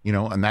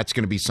 and that's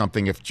going to be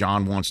something if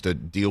John wants to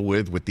deal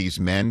with these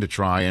men to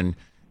try and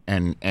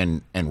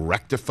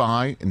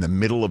rectify in the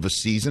middle of a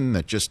season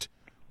that just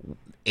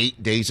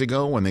 8 days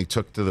ago when they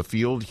took to the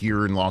field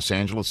here in Los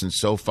Angeles and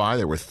SoFi,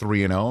 they were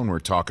 3-0, and we're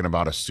talking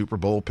about a Super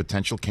Bowl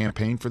potential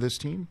campaign for this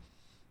team.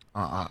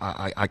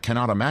 I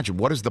cannot imagine.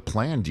 What is the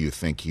plan, do you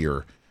think,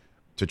 here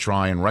to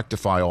try and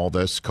rectify all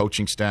this,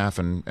 coaching staff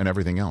and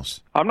everything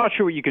else? I'm not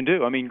sure what you can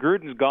do. I mean,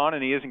 Gruden's gone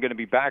and he isn't going to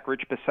be back.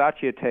 Rich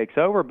Bisaccia takes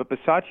over, but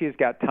Bisaccia's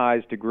got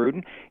ties to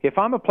Gruden. If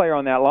I'm a player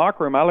on that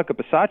locker room, I look at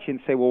Bisaccia and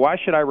say, well, why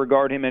should I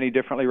regard him any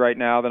differently right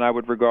now than I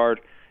would regard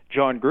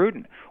John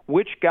Gruden?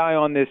 Which guy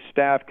on this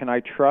staff can I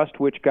trust?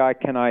 Which guy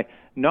can I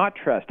not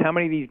trust? How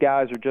many of these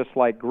guys are just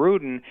like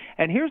Gruden?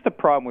 And here's the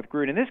problem with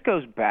Gruden. This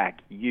goes back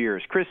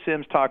years. Chris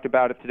Sims talked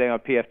about it today on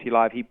PFT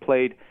Live. He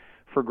played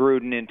for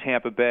Gruden in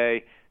Tampa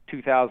Bay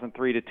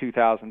 2003 to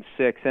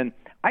 2006. And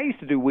I used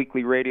to do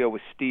weekly radio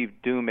with Steve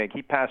Dumig.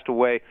 He passed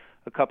away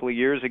a couple of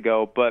years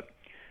ago, but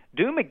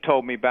Dumig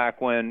told me back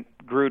when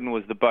Gruden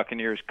was the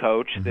Buccaneers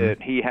coach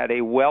that he had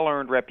a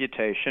well-earned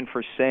reputation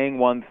for saying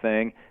one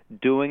thing,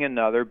 doing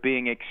another,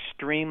 being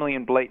extremely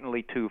and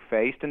blatantly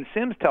two-faced. And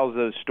Sims tells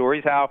those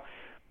stories how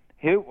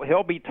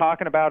he'll be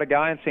talking about a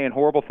guy and saying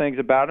horrible things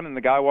about him, and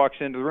the guy walks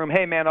into the room,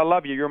 hey, man, I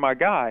love you, you're my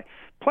guy.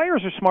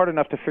 Players are smart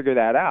enough to figure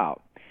that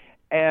out.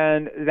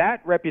 And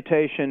that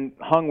reputation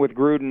hung with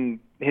Gruden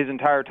his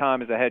entire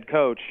time as a head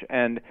coach.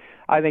 And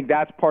I think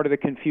that's part of the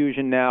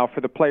confusion now for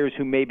the players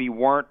who maybe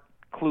weren't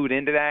clued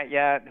into that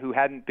yet, who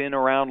hadn't been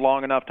around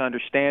long enough to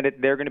understand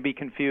it. They're going to be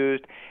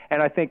confused.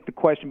 And I think the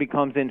question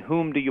becomes, in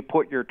whom do you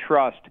put your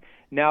trust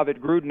now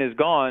that Gruden is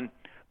gone,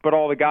 but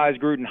all the guys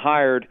Gruden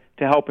hired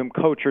to help him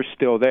coach are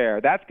still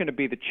there? That's going to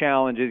be the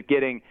challenge, is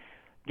getting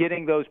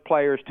those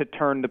players to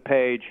turn the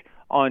page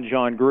on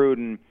John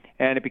Gruden.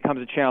 And it becomes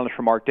a challenge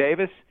for Mark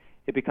Davis.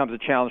 It becomes a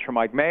challenge for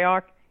Mike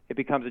Mayock. It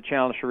becomes a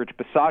challenge for Rich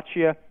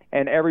Bisaccia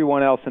and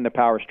everyone else in the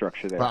power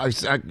structure there.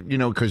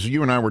 Because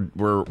you and I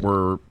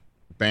were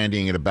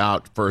bandying it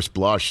about first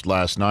blush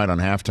last night on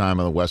halftime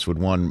of the Westwood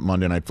One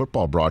Monday Night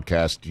Football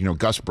broadcast.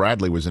 Gus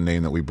Bradley was a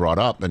name that we brought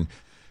up, and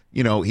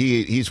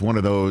he's one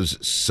of those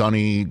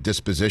sunny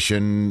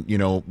disposition,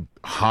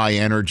 high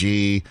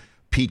energy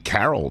Pete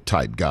Carroll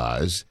type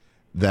guys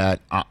that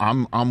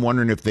I'm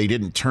wondering if they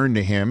didn't turn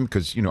to him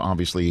because,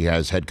 obviously he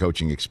has head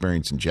coaching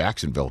experience in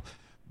Jacksonville,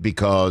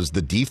 because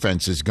the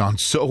defense has gone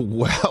so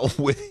well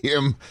with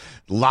him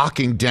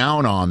locking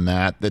down on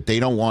that they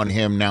don't want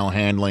him now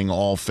handling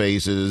all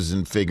phases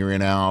and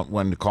figuring out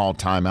when to call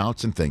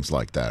timeouts and things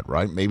like that,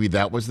 right? Maybe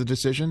that was the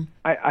decision?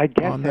 I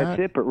guess that's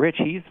it. But, Rich,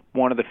 he's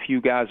one of the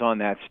few guys on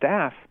that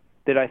staff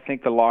that I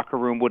think the locker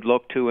room would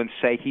look to and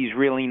say he's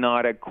really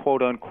not a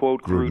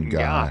quote-unquote Gruden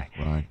guy.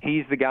 Right.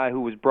 He's the guy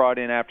who was brought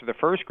in after the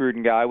first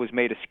Gruden guy was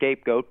made a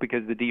scapegoat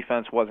because the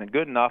defense wasn't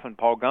good enough and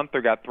Paul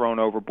Gunther got thrown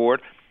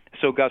overboard.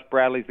 So Gus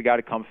Bradley's the guy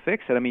to come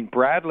fix it. I mean,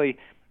 Bradley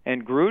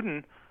and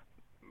Gruden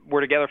were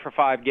together for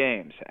 5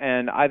 games,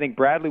 and I think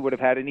Bradley would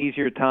have had an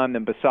easier time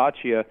than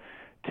Bisaccia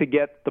to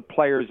get the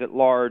players at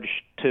large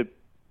to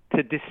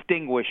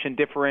distinguish and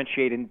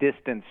differentiate and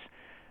distance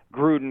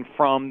Gruden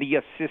from the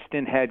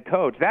assistant head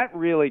coach. That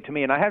really, to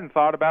me, and I hadn't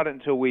thought about it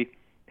until we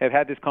have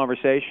had this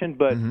conversation,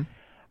 but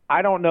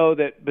I don't know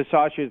that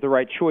Bisaccia is the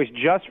right choice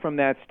just from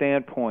that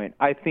standpoint.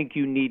 I think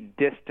you need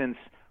distance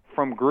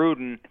from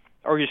Gruden,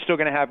 or you're still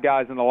going to have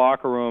guys in the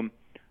locker room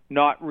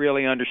not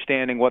really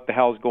understanding what the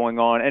hell's going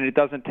on. And it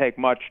doesn't take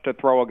much to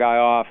throw a guy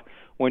off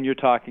when you're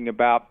talking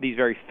about these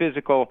very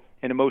physical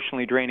and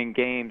emotionally draining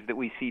games that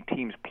we see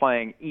teams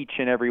playing each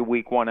and every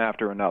week, one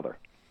after another.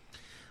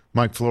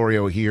 Mike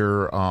Florio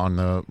here on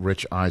the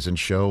Rich Eisen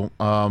Show.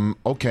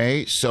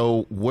 Okay,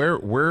 so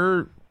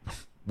where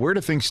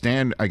do things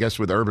stand, I guess,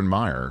 with Urban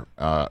Meyer?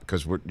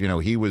 Because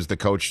he was the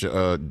coach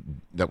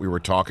that we were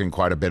talking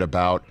quite a bit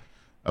about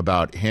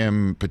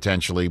him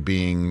potentially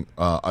being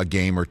a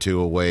game or two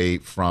away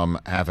from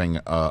having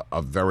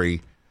a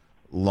very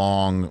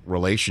long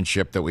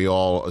relationship that we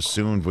all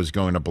assumed was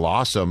going to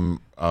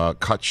blossom,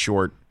 cut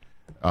short,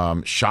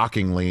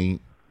 shockingly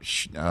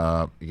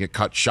short.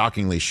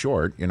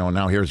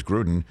 Now here's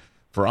Gruden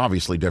for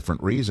obviously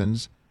different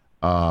reasons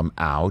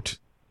out.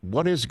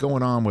 What is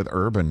going on with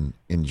Urban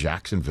in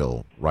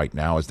Jacksonville right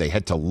now as they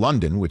head to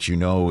London, which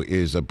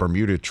is a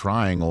Bermuda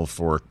Triangle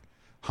for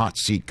hot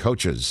seat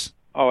coaches?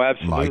 Oh,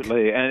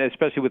 absolutely, Mike. And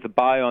especially with the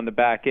bye on the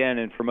back end,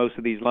 and for most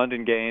of these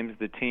London games,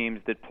 the teams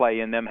that play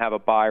in them have a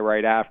bye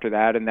right after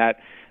that, and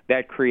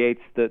that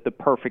creates the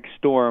perfect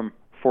storm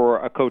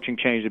for a coaching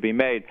change to be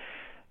made.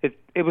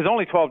 It was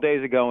only 12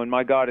 days ago, and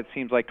my God, it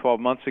seems like 12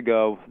 months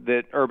ago,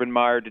 that Urban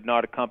Meyer did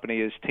not accompany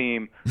his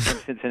team from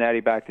Cincinnati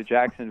back to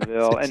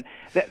Jacksonville. And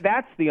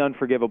that's the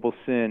unforgivable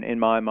sin in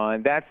my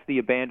mind. That's the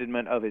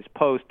abandonment of his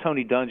post.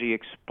 Tony Dungy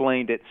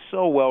explained it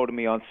so well to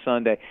me on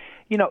Sunday.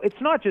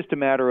 It's not just a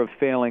matter of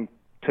failing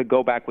to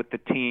go back with the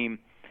team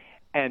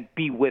and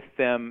be with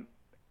them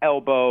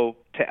elbow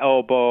to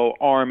elbow,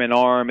 arm in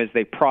arm as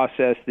they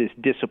process this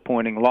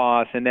disappointing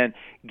loss, and then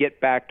get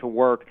back to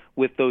work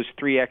with those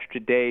 3 extra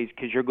days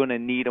because you're going to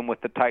need them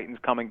with the Titans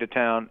coming to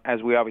town,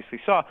 as we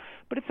obviously saw.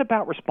 But it's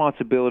about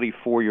responsibility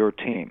for your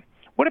team.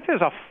 What if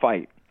there's a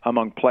fight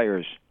among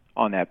players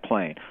on that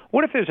plane?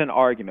 What if there's an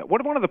argument?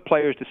 What if one of the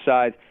players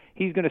decides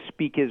he's going to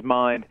speak his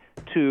mind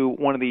to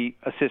one of the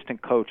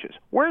assistant coaches?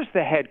 Where's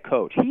the head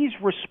coach? He's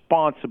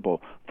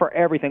responsible for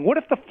everything. What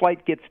if the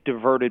flight gets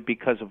diverted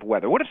because of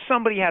weather? What if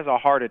somebody has a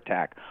heart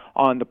attack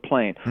on the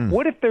plane?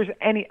 What if there's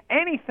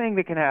anything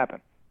that can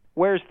happen?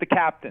 Where's the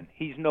captain?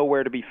 He's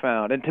nowhere to be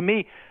found. And to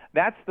me,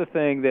 that's the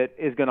thing that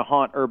is going to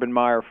haunt Urban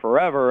Meyer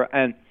forever.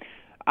 And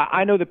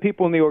I know the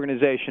people in the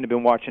organization have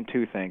been watching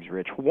 2 things,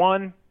 Rich.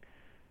 One,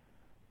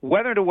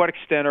 whether and to what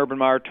extent Urban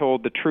Meyer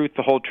told the truth,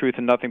 the whole truth,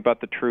 and nothing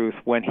but the truth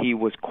when he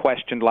was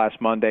questioned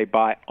last Monday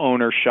by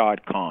owner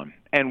Shad Khan.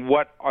 And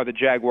what are the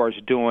Jaguars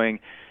doing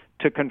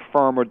to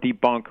confirm or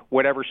debunk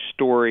whatever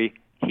story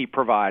he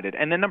provided?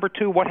 And then number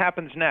 2, what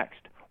happens next?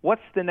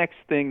 What's the next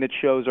thing that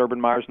shows Urban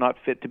Meyer's not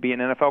fit to be an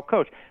NFL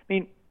coach? I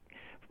mean,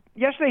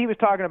 yesterday he was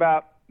talking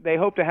about they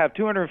hope to have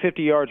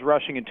 250 yards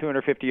rushing and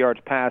 250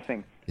 yards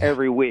passing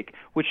every week,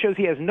 which shows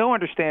he has no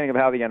understanding of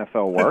how the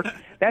NFL works.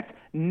 That's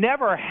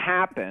never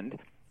happened.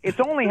 It's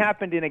only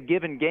happened in a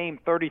given game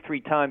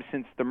 33 times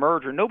since the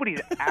merger.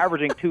 Nobody's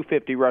averaging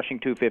 250 rushing,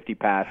 250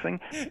 passing.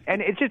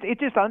 And it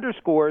just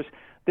underscores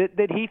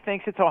that he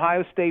thinks it's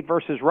Ohio State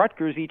versus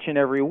Rutgers each and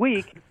every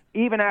week,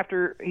 even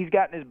after he's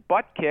gotten his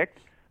butt kicked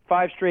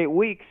 5 straight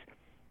weeks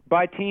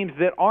by teams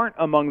that aren't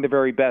among the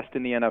very best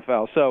in the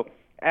NFL. So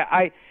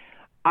I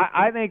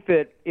think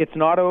that it's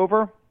not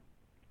over.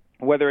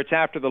 Whether it's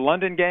after the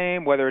London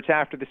game, whether it's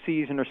after the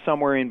season, or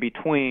somewhere in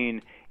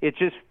between, it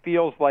just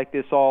feels like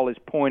this all is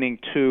pointing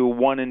to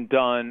one and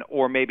done,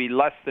 or maybe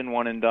less than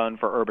one and done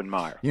for Urban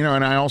Meyer. You know,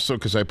 and I also,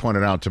 because I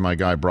pointed out to my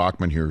guy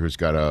Brockman here, who's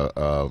got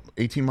a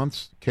 18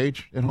 months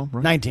cage at home,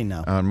 right? 19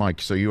 now.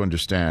 Mike, so you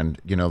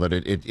understand, you know, that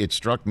it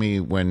struck me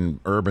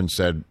when Urban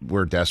said,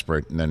 we're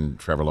desperate, and then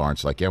Trevor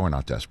Lawrence like, yeah, we're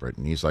not desperate.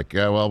 And he's like,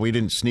 yeah, well, we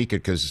didn't sneak it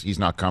because he's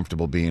not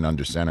comfortable being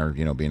under center,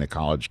 you know, being a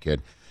college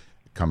kid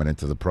coming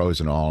into the pros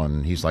and all.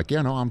 And he's like,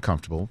 yeah, no, I'm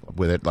comfortable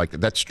with it. Like,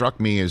 that struck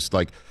me as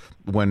like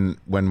when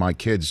my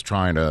kid's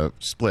trying to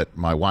split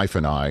my wife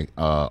and I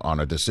on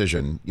a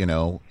decision, you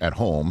know, at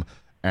home,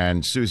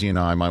 and Susie and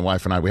I, my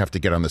wife and I, we have to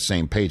get on the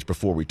same page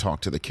before we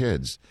talk to the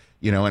kids,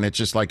 you know. And it's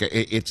just like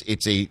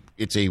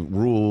it's a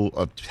rule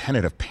of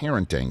tenet of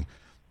parenting,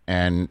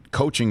 and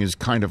coaching is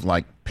kind of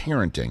like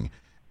parenting.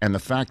 And the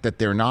fact that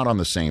they're not on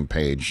the same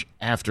page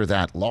after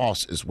that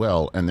loss as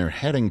well, and they're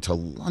heading to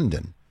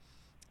London,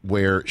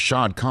 where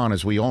Shad Khan,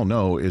 as we all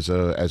know, is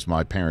as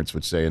my parents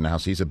would say in the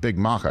house, he's a big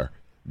macher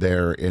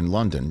there in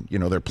London. You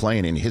know, they're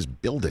playing in his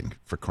building,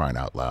 for crying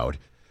out loud.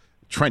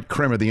 Trent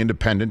Krim of the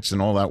Independents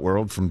and all that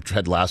world from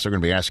Ted Lasso are going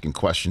to be asking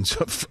questions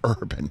of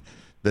Urban.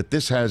 That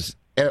this has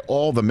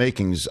all the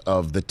makings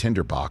of the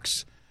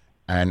tinderbox.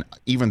 And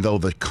even though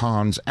the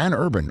Khans and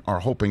Urban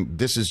are hoping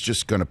this is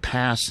just going to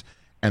pass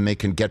and they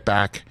can get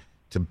back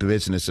to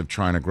business of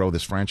trying to grow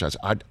this franchise,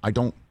 I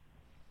don't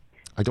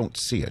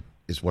see it,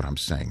 is what I'm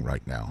saying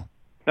right now.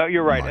 No,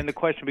 you're right. Mike. And the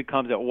question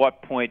becomes, at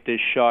what point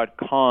does Shad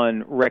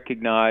Khan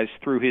recognize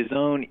through his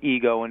own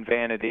ego and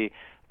vanity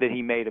that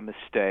he made a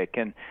mistake?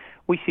 And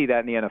we see that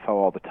in the NFL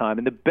all the time.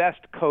 And the best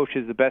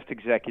coaches, the best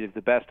executives,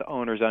 the best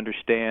owners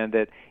understand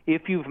that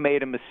if you've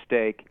made a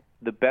mistake,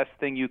 the best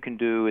thing you can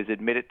do is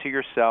admit it to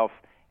yourself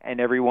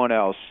and everyone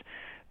else.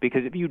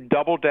 Because if you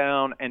double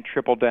down and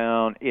triple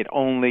down, it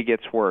only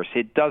gets worse.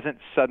 It doesn't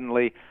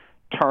suddenly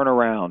turn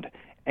around.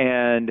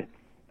 And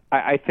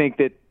I think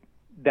that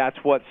that's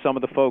what some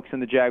of the folks in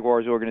the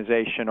Jaguars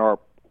organization are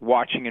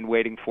watching and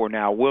waiting for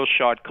now. Will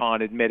Shad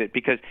Khan admit it?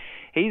 Because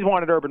he's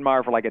wanted Urban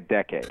Meyer for like a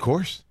decade. Of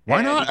course.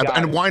 Why not?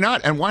 And why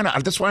not? And why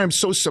not? That's why I'm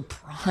so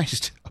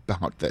surprised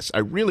about this. I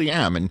really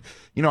am. And,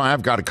 you know,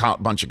 I've got a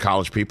bunch of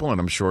college people, and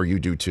I'm sure you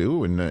do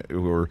too, and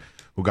who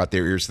got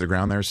their ears to the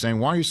ground there saying,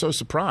 why are you so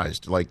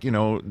surprised? Like, you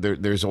know,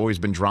 there's always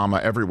been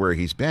drama everywhere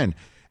he's been.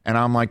 And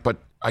I'm like, but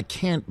I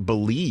can't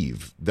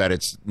believe that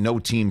it's no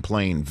team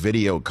playing.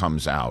 Video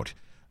comes out.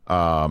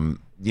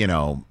 You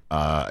know,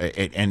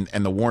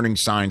 and the warning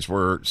signs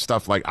were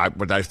stuff like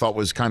what I thought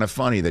was kind of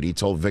funny, that he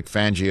told Vic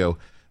Fangio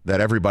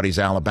that everybody's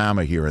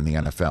Alabama here in the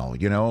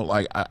NFL. You know,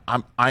 like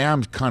I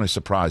am kind of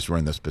surprised we're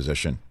in this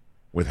position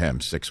with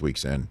him 6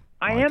 weeks in.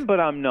 I am,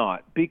 but I'm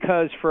not,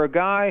 because for a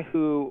guy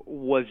who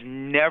was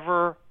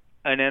never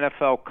an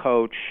NFL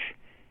coach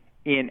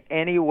in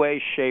any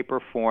way, shape, or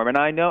form, and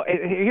I know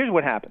here's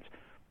what happens: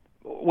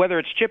 whether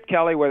it's Chip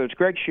Kelly, whether it's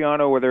Greg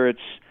Schiano, whether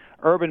it's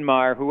Urban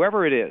Meyer,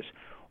 whoever it is.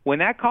 When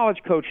that college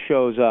coach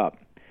shows up,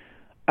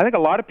 I think a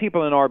lot of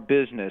people in our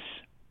business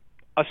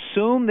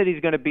assume that he's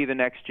going to be the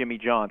next Jimmy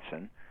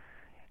Johnson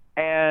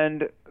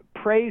and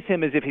praise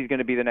him as if he's going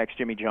to be the next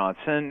Jimmy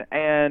Johnson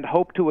and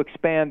hope to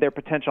expand their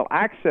potential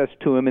access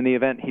to him in the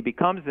event he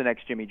becomes the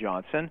next Jimmy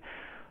Johnson.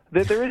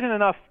 That there isn't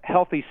enough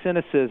healthy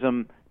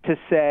cynicism to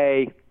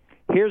say,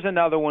 here's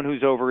another one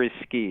who's over his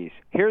skis.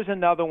 Here's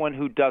another one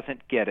who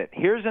doesn't get it.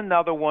 Here's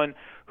another one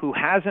who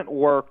hasn't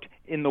worked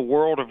in the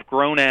world of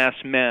grown-ass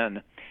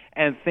men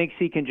and thinks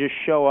he can just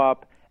show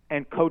up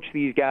and coach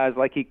these guys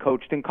like he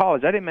coached in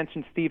college. I didn't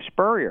mention Steve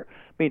Spurrier.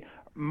 I mean,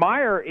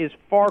 Meyer is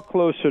far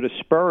closer to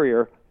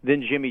Spurrier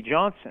than Jimmy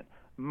Johnson.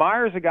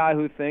 Meyer's a guy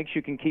who thinks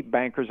you can keep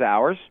bankers'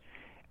 hours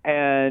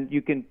and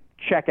you can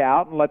check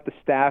out and let the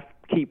staff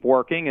keep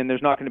working, and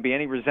there's not going to be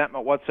any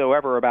resentment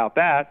whatsoever about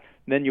that.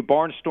 Then you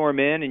barnstorm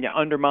in and you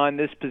undermine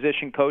this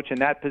position coach and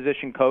that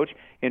position coach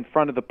in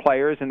front of the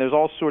players, and there's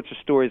all sorts of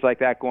stories like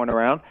that going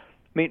around.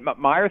 I mean,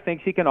 Meyer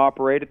thinks he can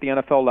operate at the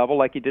NFL level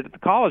like he did at the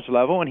college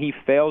level, and he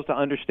fails to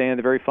understand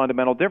the very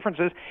fundamental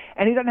differences,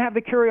 and he doesn't have the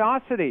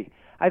curiosity.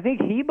 I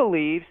think he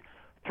believes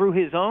through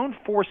his own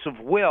force of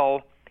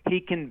will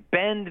he can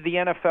bend the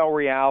NFL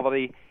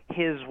reality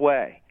his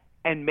way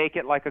and make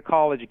it like a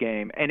college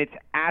game, and it's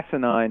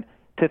asinine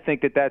to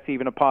think that that's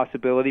even a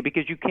possibility,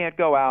 because you can't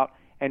go out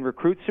and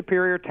recruit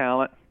superior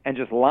talent and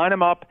just line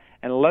them up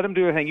and let them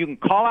do everything. You can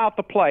call out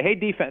the play. Hey,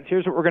 defense,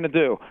 here's what we're going to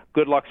do.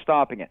 Good luck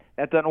stopping it.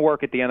 That doesn't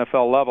work at the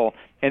NFL level.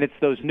 And it's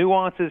those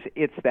nuances.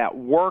 It's that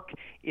work.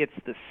 It's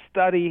the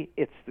study.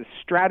 It's the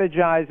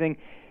strategizing.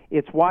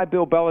 It's why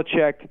Bill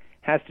Belichick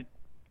has to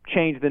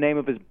change the name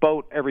of his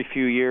boat every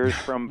few years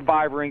from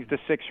 5 rings to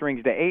 6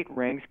 rings to 8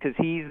 rings, because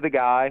he's the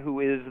guy who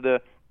is the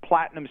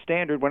platinum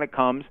standard when it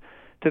comes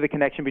to the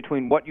connection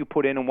between what you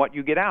put in and what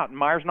you get out. And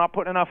Meyer's not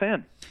putting enough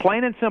in.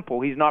 Plain and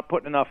simple, he's not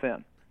putting enough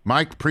in.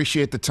 Mike,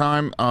 appreciate the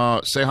time.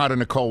 Say hi to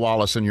Nicole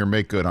Wallace and your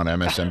make good on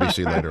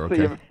MSNBC later,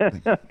 okay?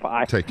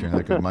 Bye. Take care.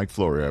 Thank you. Mike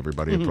Florio,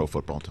 everybody at Pro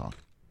Football Talk.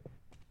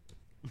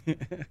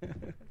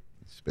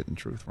 Spitting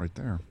truth right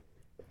there.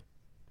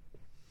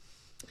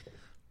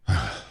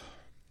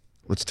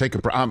 Let's take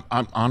a. I'm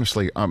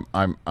honestly. I'm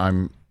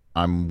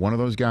one of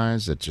those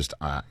guys that just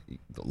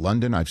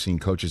London. I've seen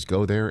coaches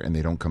go there and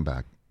they don't come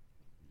back.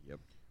 Yep.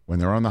 When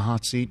they're on the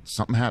hot seat,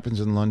 something happens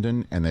in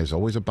London, and there's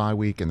always a bye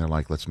week, and they're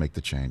like, "Let's make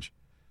the change."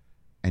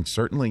 And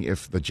certainly,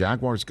 if the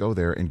Jaguars go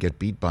there and get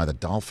beat by the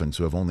Dolphins,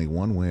 who have only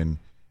one win,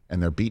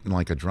 and they're beaten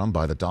like a drum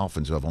by the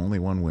Dolphins, who have only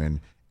one win,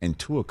 and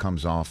Tua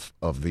comes off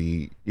of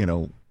the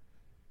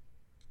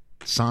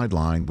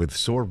sideline with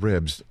sore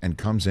ribs and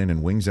comes in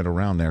and wings it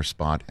around their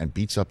spot and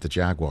beats up the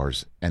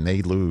Jaguars, and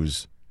they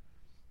lose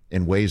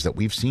in ways that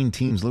we've seen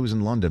teams lose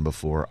in London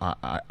before,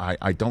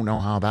 I don't know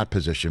how that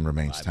position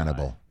remains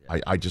tenable.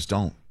 I just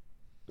don't.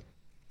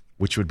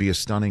 Which would be a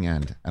stunning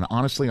end. And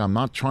honestly, I'm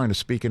not trying to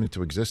speak it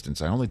into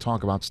existence. I only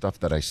talk about stuff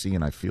that I see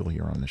and I feel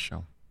here on the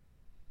show.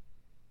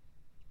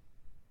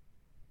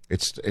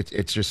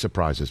 It just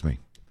surprises me.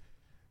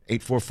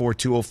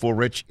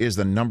 844-204-RICH is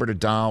the number to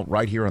dial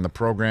right here on the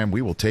program.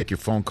 We will take your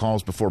phone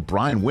calls before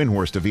Brian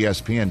Windhorst of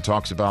ESPN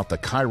talks about the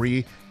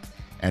Kyrie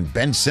and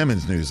Ben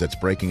Simmons news that's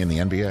breaking in the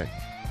NBA.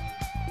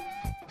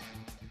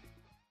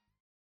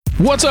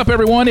 What's up,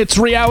 everyone? It's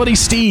Reality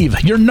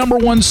Steve, your number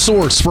one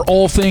source for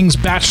all things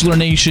Bachelor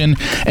Nation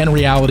and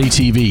reality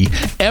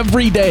TV.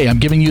 Every day, I'm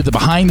giving you the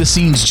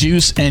behind-the-scenes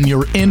juice and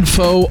your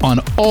info on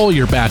all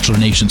your Bachelor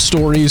Nation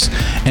stories,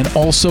 and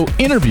also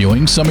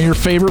interviewing some of your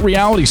favorite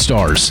reality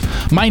stars.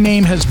 My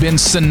name has been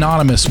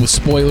synonymous with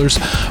spoilers,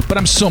 but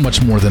I'm so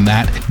much more than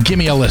that. Give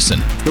me a listen.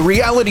 The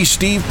Reality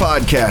Steve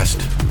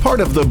Podcast,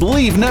 part of the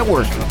Believe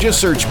Network. Just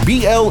search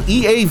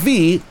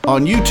BLEAV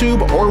on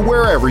YouTube or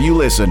wherever you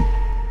listen.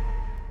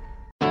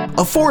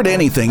 Afford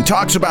Anything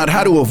talks about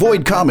how to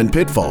avoid common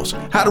pitfalls,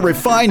 how to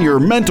refine your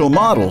mental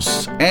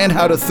models, and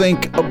how to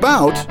think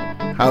about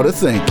how to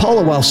think.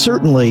 Paula, while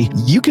certainly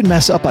you can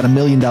mess up on $1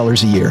 million a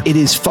year, it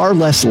is far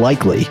less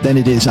likely than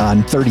it is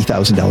on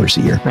 $30,000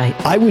 a year. Right.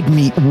 I would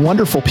meet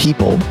wonderful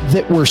people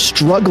that were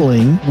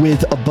struggling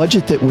with a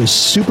budget that was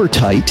super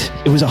tight.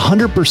 It was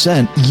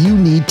 100% you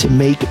need to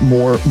make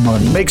more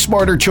money. Make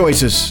smarter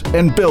choices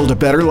and build a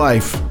better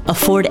life.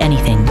 Afford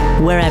Anything,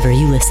 wherever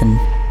you listen.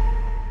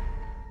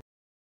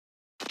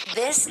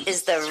 This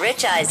is the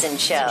Rich Eisen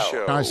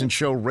Show. Eisen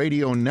Show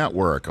Radio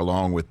Network,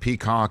 along with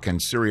Peacock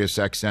and Sirius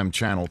XM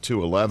Channel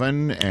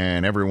 211,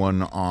 and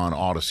everyone on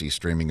Odyssey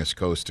streaming us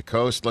coast to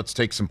coast. Let's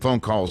take some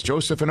phone calls.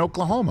 Joseph in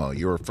Oklahoma,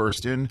 you're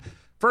first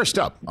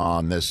up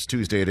on this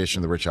Tuesday edition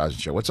of the Rich Eisen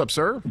Show. What's up,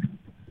 sir?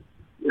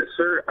 Yes,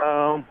 sir.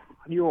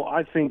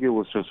 I think it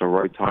was just a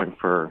right time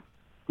for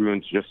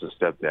Gruden just to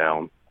step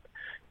down.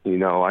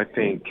 I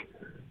think,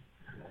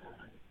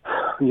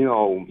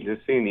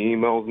 just seeing the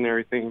emails and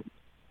everything,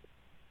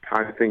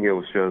 I think it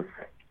was just,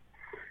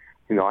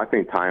 I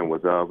think time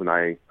was up, and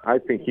I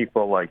think he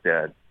felt like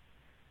that.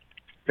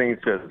 He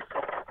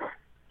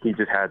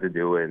just had to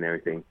do it and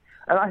everything.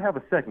 And I have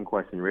a second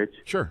question, Rich.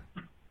 Sure.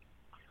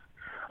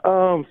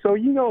 So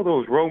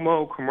those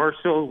Romo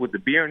commercials with the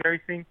beer and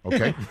everything?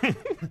 Okay.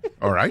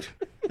 All right.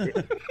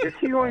 Is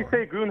he going to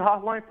say Gruden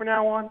Hotline from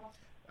now on?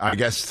 I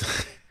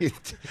guess.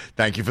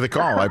 Thank you for the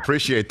call. I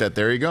appreciate that.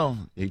 There you go.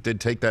 He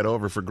did take that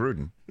over for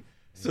Gruden.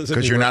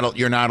 Because you're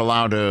not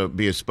allowed to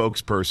be a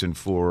spokesperson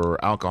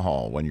for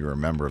alcohol when you're a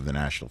member of the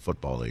National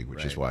Football League,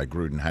 which is why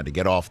Gruden had to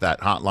get off that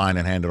hotline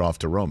and hand it off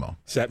to Romo.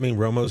 Does that mean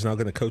Romo's now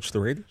going to coach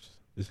the Raiders?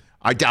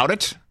 I doubt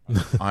it.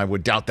 I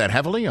would doubt that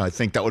heavily. I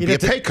think that would be a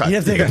pay cut. You'd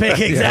have to take a pay cut.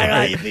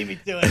 Exactly. You beat me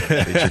to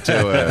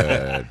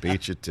it.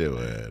 Beat you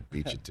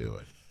to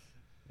it.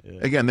 Yeah.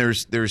 Again,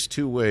 there's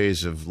two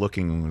ways of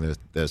looking at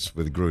this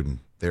with Gruden.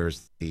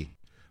 There's the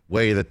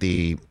way that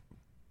the,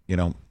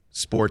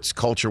 sports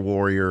culture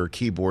warrior,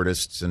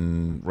 keyboardists,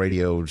 and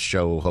radio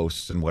show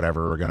hosts and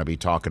whatever are going to be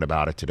talking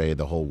about it today,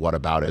 the whole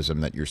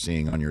whataboutism that you're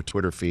seeing on your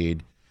Twitter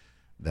feed,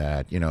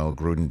 that,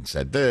 Gruden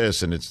said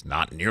this, and it's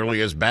not nearly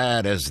as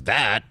bad as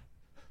that,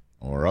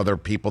 or other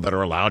people that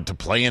are allowed to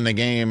play in the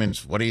game, and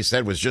what he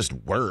said was just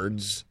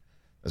words.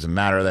 Doesn't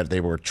matter that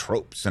they were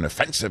tropes and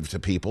offensive to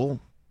people.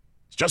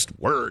 It's just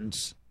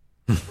words.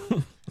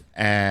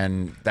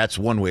 And that's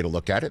one way to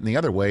look at it. And the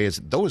other way is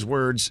those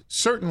words,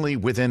 certainly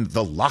within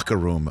the locker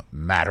room,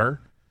 matter.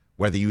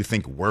 Whether you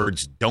think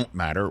words don't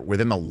matter,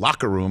 within the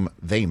locker room,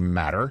 they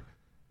matter.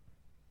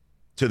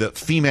 To the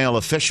female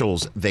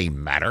officials, they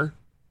matter.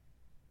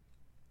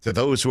 To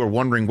those who are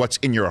wondering what's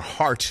in your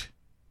heart,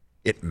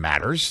 it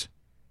matters.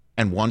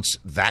 And once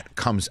that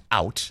comes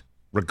out,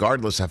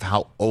 regardless of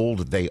how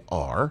old they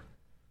are,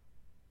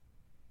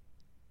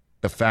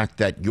 the fact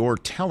that you're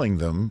telling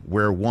them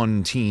we're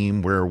one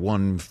team, we're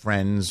one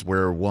friends,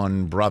 we're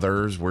one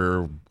brothers,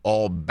 we're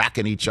all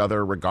backing each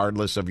other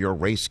regardless of your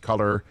race,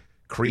 color,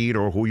 creed,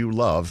 or who you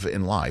love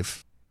in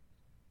life.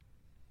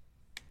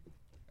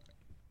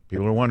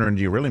 People are wondering,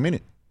 do you really mean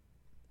it?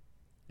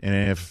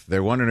 And if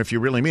they're wondering if you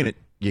really mean it,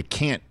 you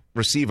can't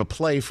receive a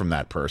play from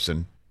that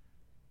person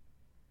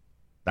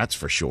That's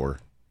for sure.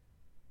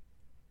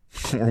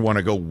 Or want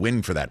to go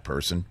win for that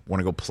person, want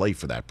to go play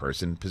for that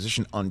person.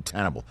 Position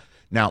untenable.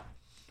 Now,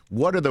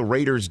 what do the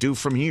Raiders do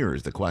from here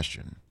is the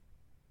question.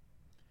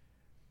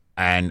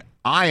 And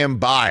I am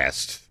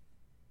biased.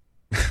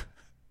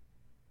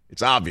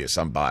 It's obvious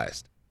I'm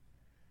biased.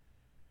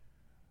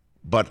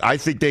 But I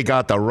think they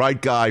got the right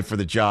guy for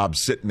the job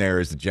sitting there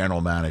as the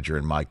general manager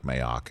in Mike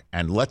Mayock.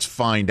 And let's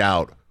find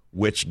out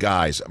which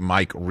guys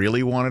Mike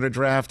really wanted to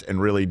draft and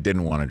really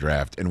didn't want to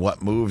draft, and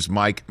what moves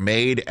Mike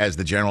made as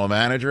the general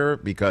manager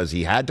because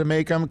he had to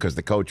make them because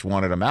the coach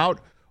wanted him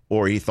out,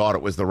 or he thought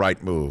it was the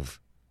right move.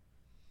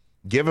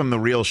 Give him the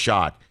real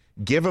shot.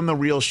 Give him the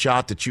real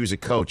shot to choose a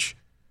coach.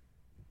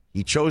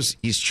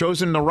 He's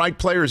chosen the right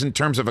players in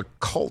terms of a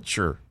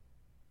culture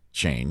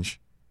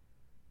change.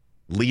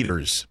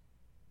 Leaders.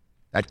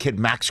 That kid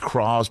Max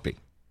Crosby.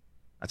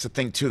 That's the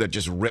thing, too, that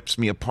just rips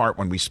me apart.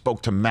 When we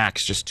spoke to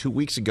Max just 2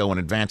 weeks ago in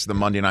advance of the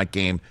Monday night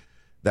game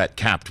that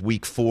capped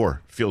week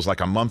 4. Feels like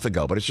a month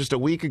ago, but it's just a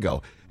week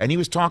ago. And he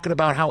was talking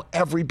about how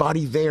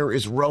everybody there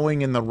is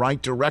rowing in the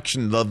right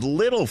direction. The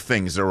little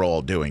things they're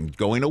all doing.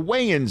 Going to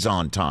weigh-ins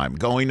on time.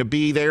 Going to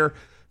be there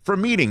for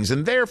meetings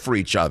and there for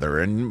each other.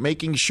 And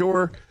making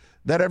sure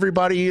that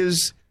everybody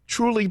is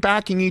truly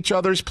backing each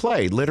other's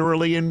play,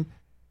 literally and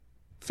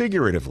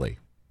figuratively.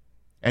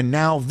 And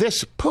now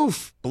this,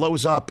 poof,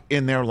 blows up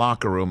in their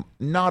locker room,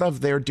 not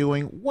of their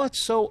doing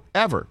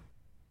whatsoever.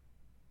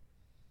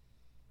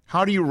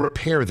 How do you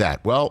repair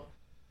that? Well,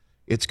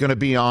 it's going to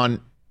be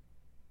on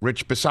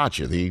Rich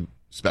Bisaccia, the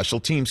special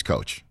teams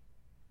coach.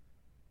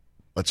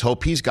 Let's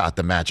hope he's got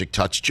the magic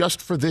touch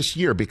just for this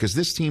year, because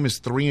this team is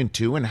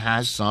 3-2 and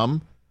has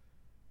some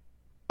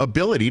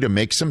ability to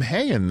make some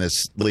hay in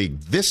this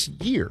league this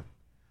year.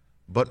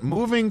 But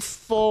moving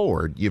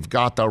forward, you've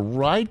got the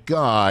right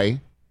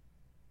guy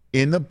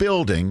in the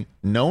building,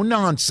 no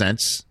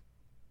nonsense.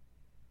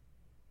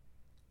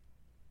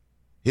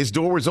 His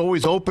door was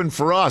always open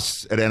for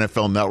us at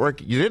NFL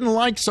Network. You didn't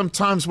like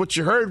sometimes what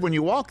you heard when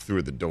you walked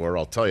through the door,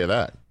 I'll tell you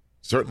that.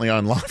 Certainly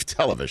on live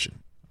television.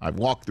 I've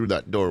walked through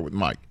that door with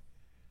Mike.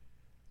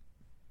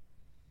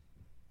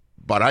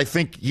 But I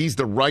think he's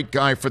the right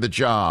guy for the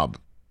job.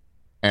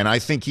 And I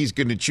think he's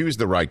going to choose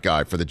the right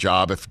guy for the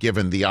job if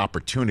given the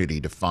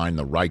opportunity to find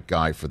the right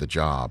guy for the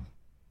job.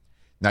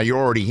 Now, you're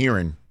already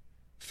hearing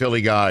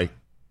Philly guy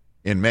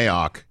in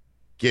Mayock,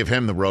 give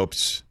him the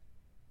ropes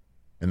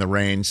and the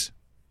reins,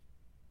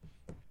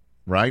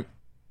 right,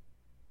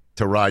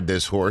 to ride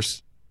this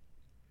horse.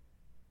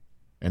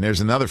 And there's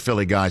another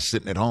Philly guy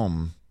sitting at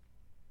home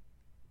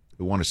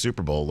who won a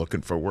Super Bowl looking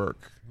for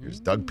work.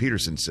 There's Doug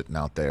Peterson sitting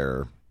out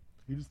there.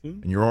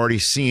 And you're already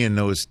seeing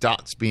those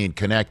dots being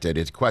connected.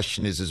 His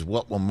question is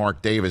what will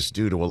Mark Davis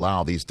do to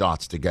allow these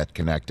dots to get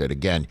connected?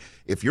 Again,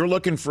 if you're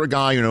looking for a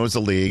guy who knows the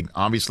league,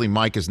 obviously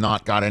Mike has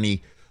not got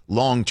any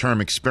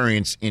long-term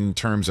experience in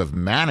terms of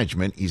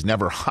management. He's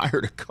never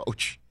hired a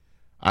coach,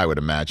 I would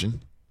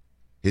imagine.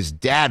 His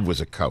dad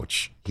was a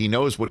coach. He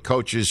knows what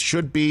coaches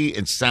should be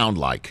and sound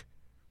like.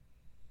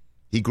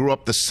 He grew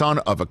up the son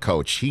of a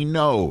coach. He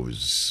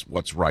knows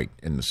what's right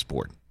in the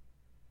sport.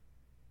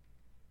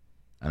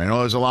 And I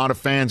know there's a lot of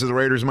fans of the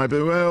Raiders who might be,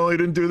 well, he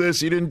didn't do this,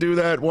 he didn't do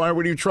that. Why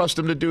would you trust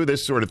him to do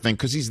this sort of thing?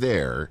 Because he's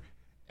there,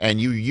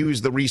 and you use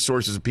the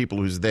resources of people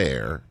who's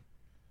there.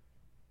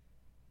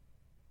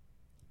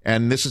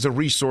 And this is a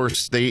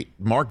resource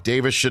Mark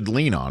Davis should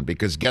lean on,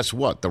 because guess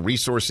what? The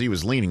resource he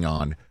was leaning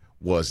on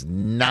was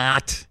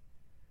not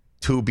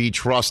to be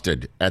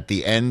trusted at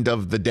the end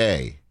of the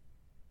day.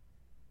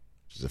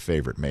 Which is a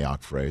favorite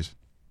Mayock phrase.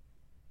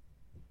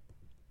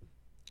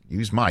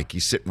 Use Mike.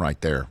 He's sitting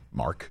right there,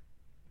 Mark.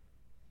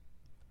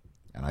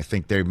 And I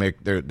think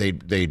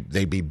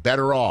they'd be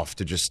better off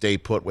to just stay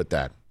put with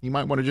that. You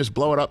might want to just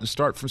blow it up and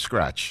start from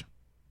scratch.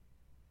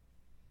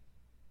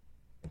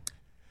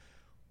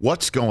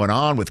 What's going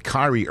on with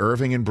Kyrie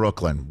Irving in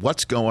Brooklyn?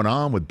 What's going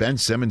on with Ben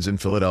Simmons in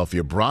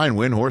Philadelphia? Brian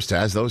Windhorst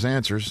has those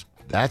answers.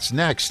 That's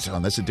next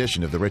on this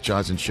edition of The Rich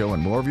Eisen Show,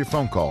 and more of your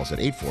phone calls at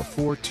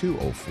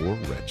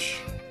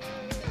 844-204-RICH.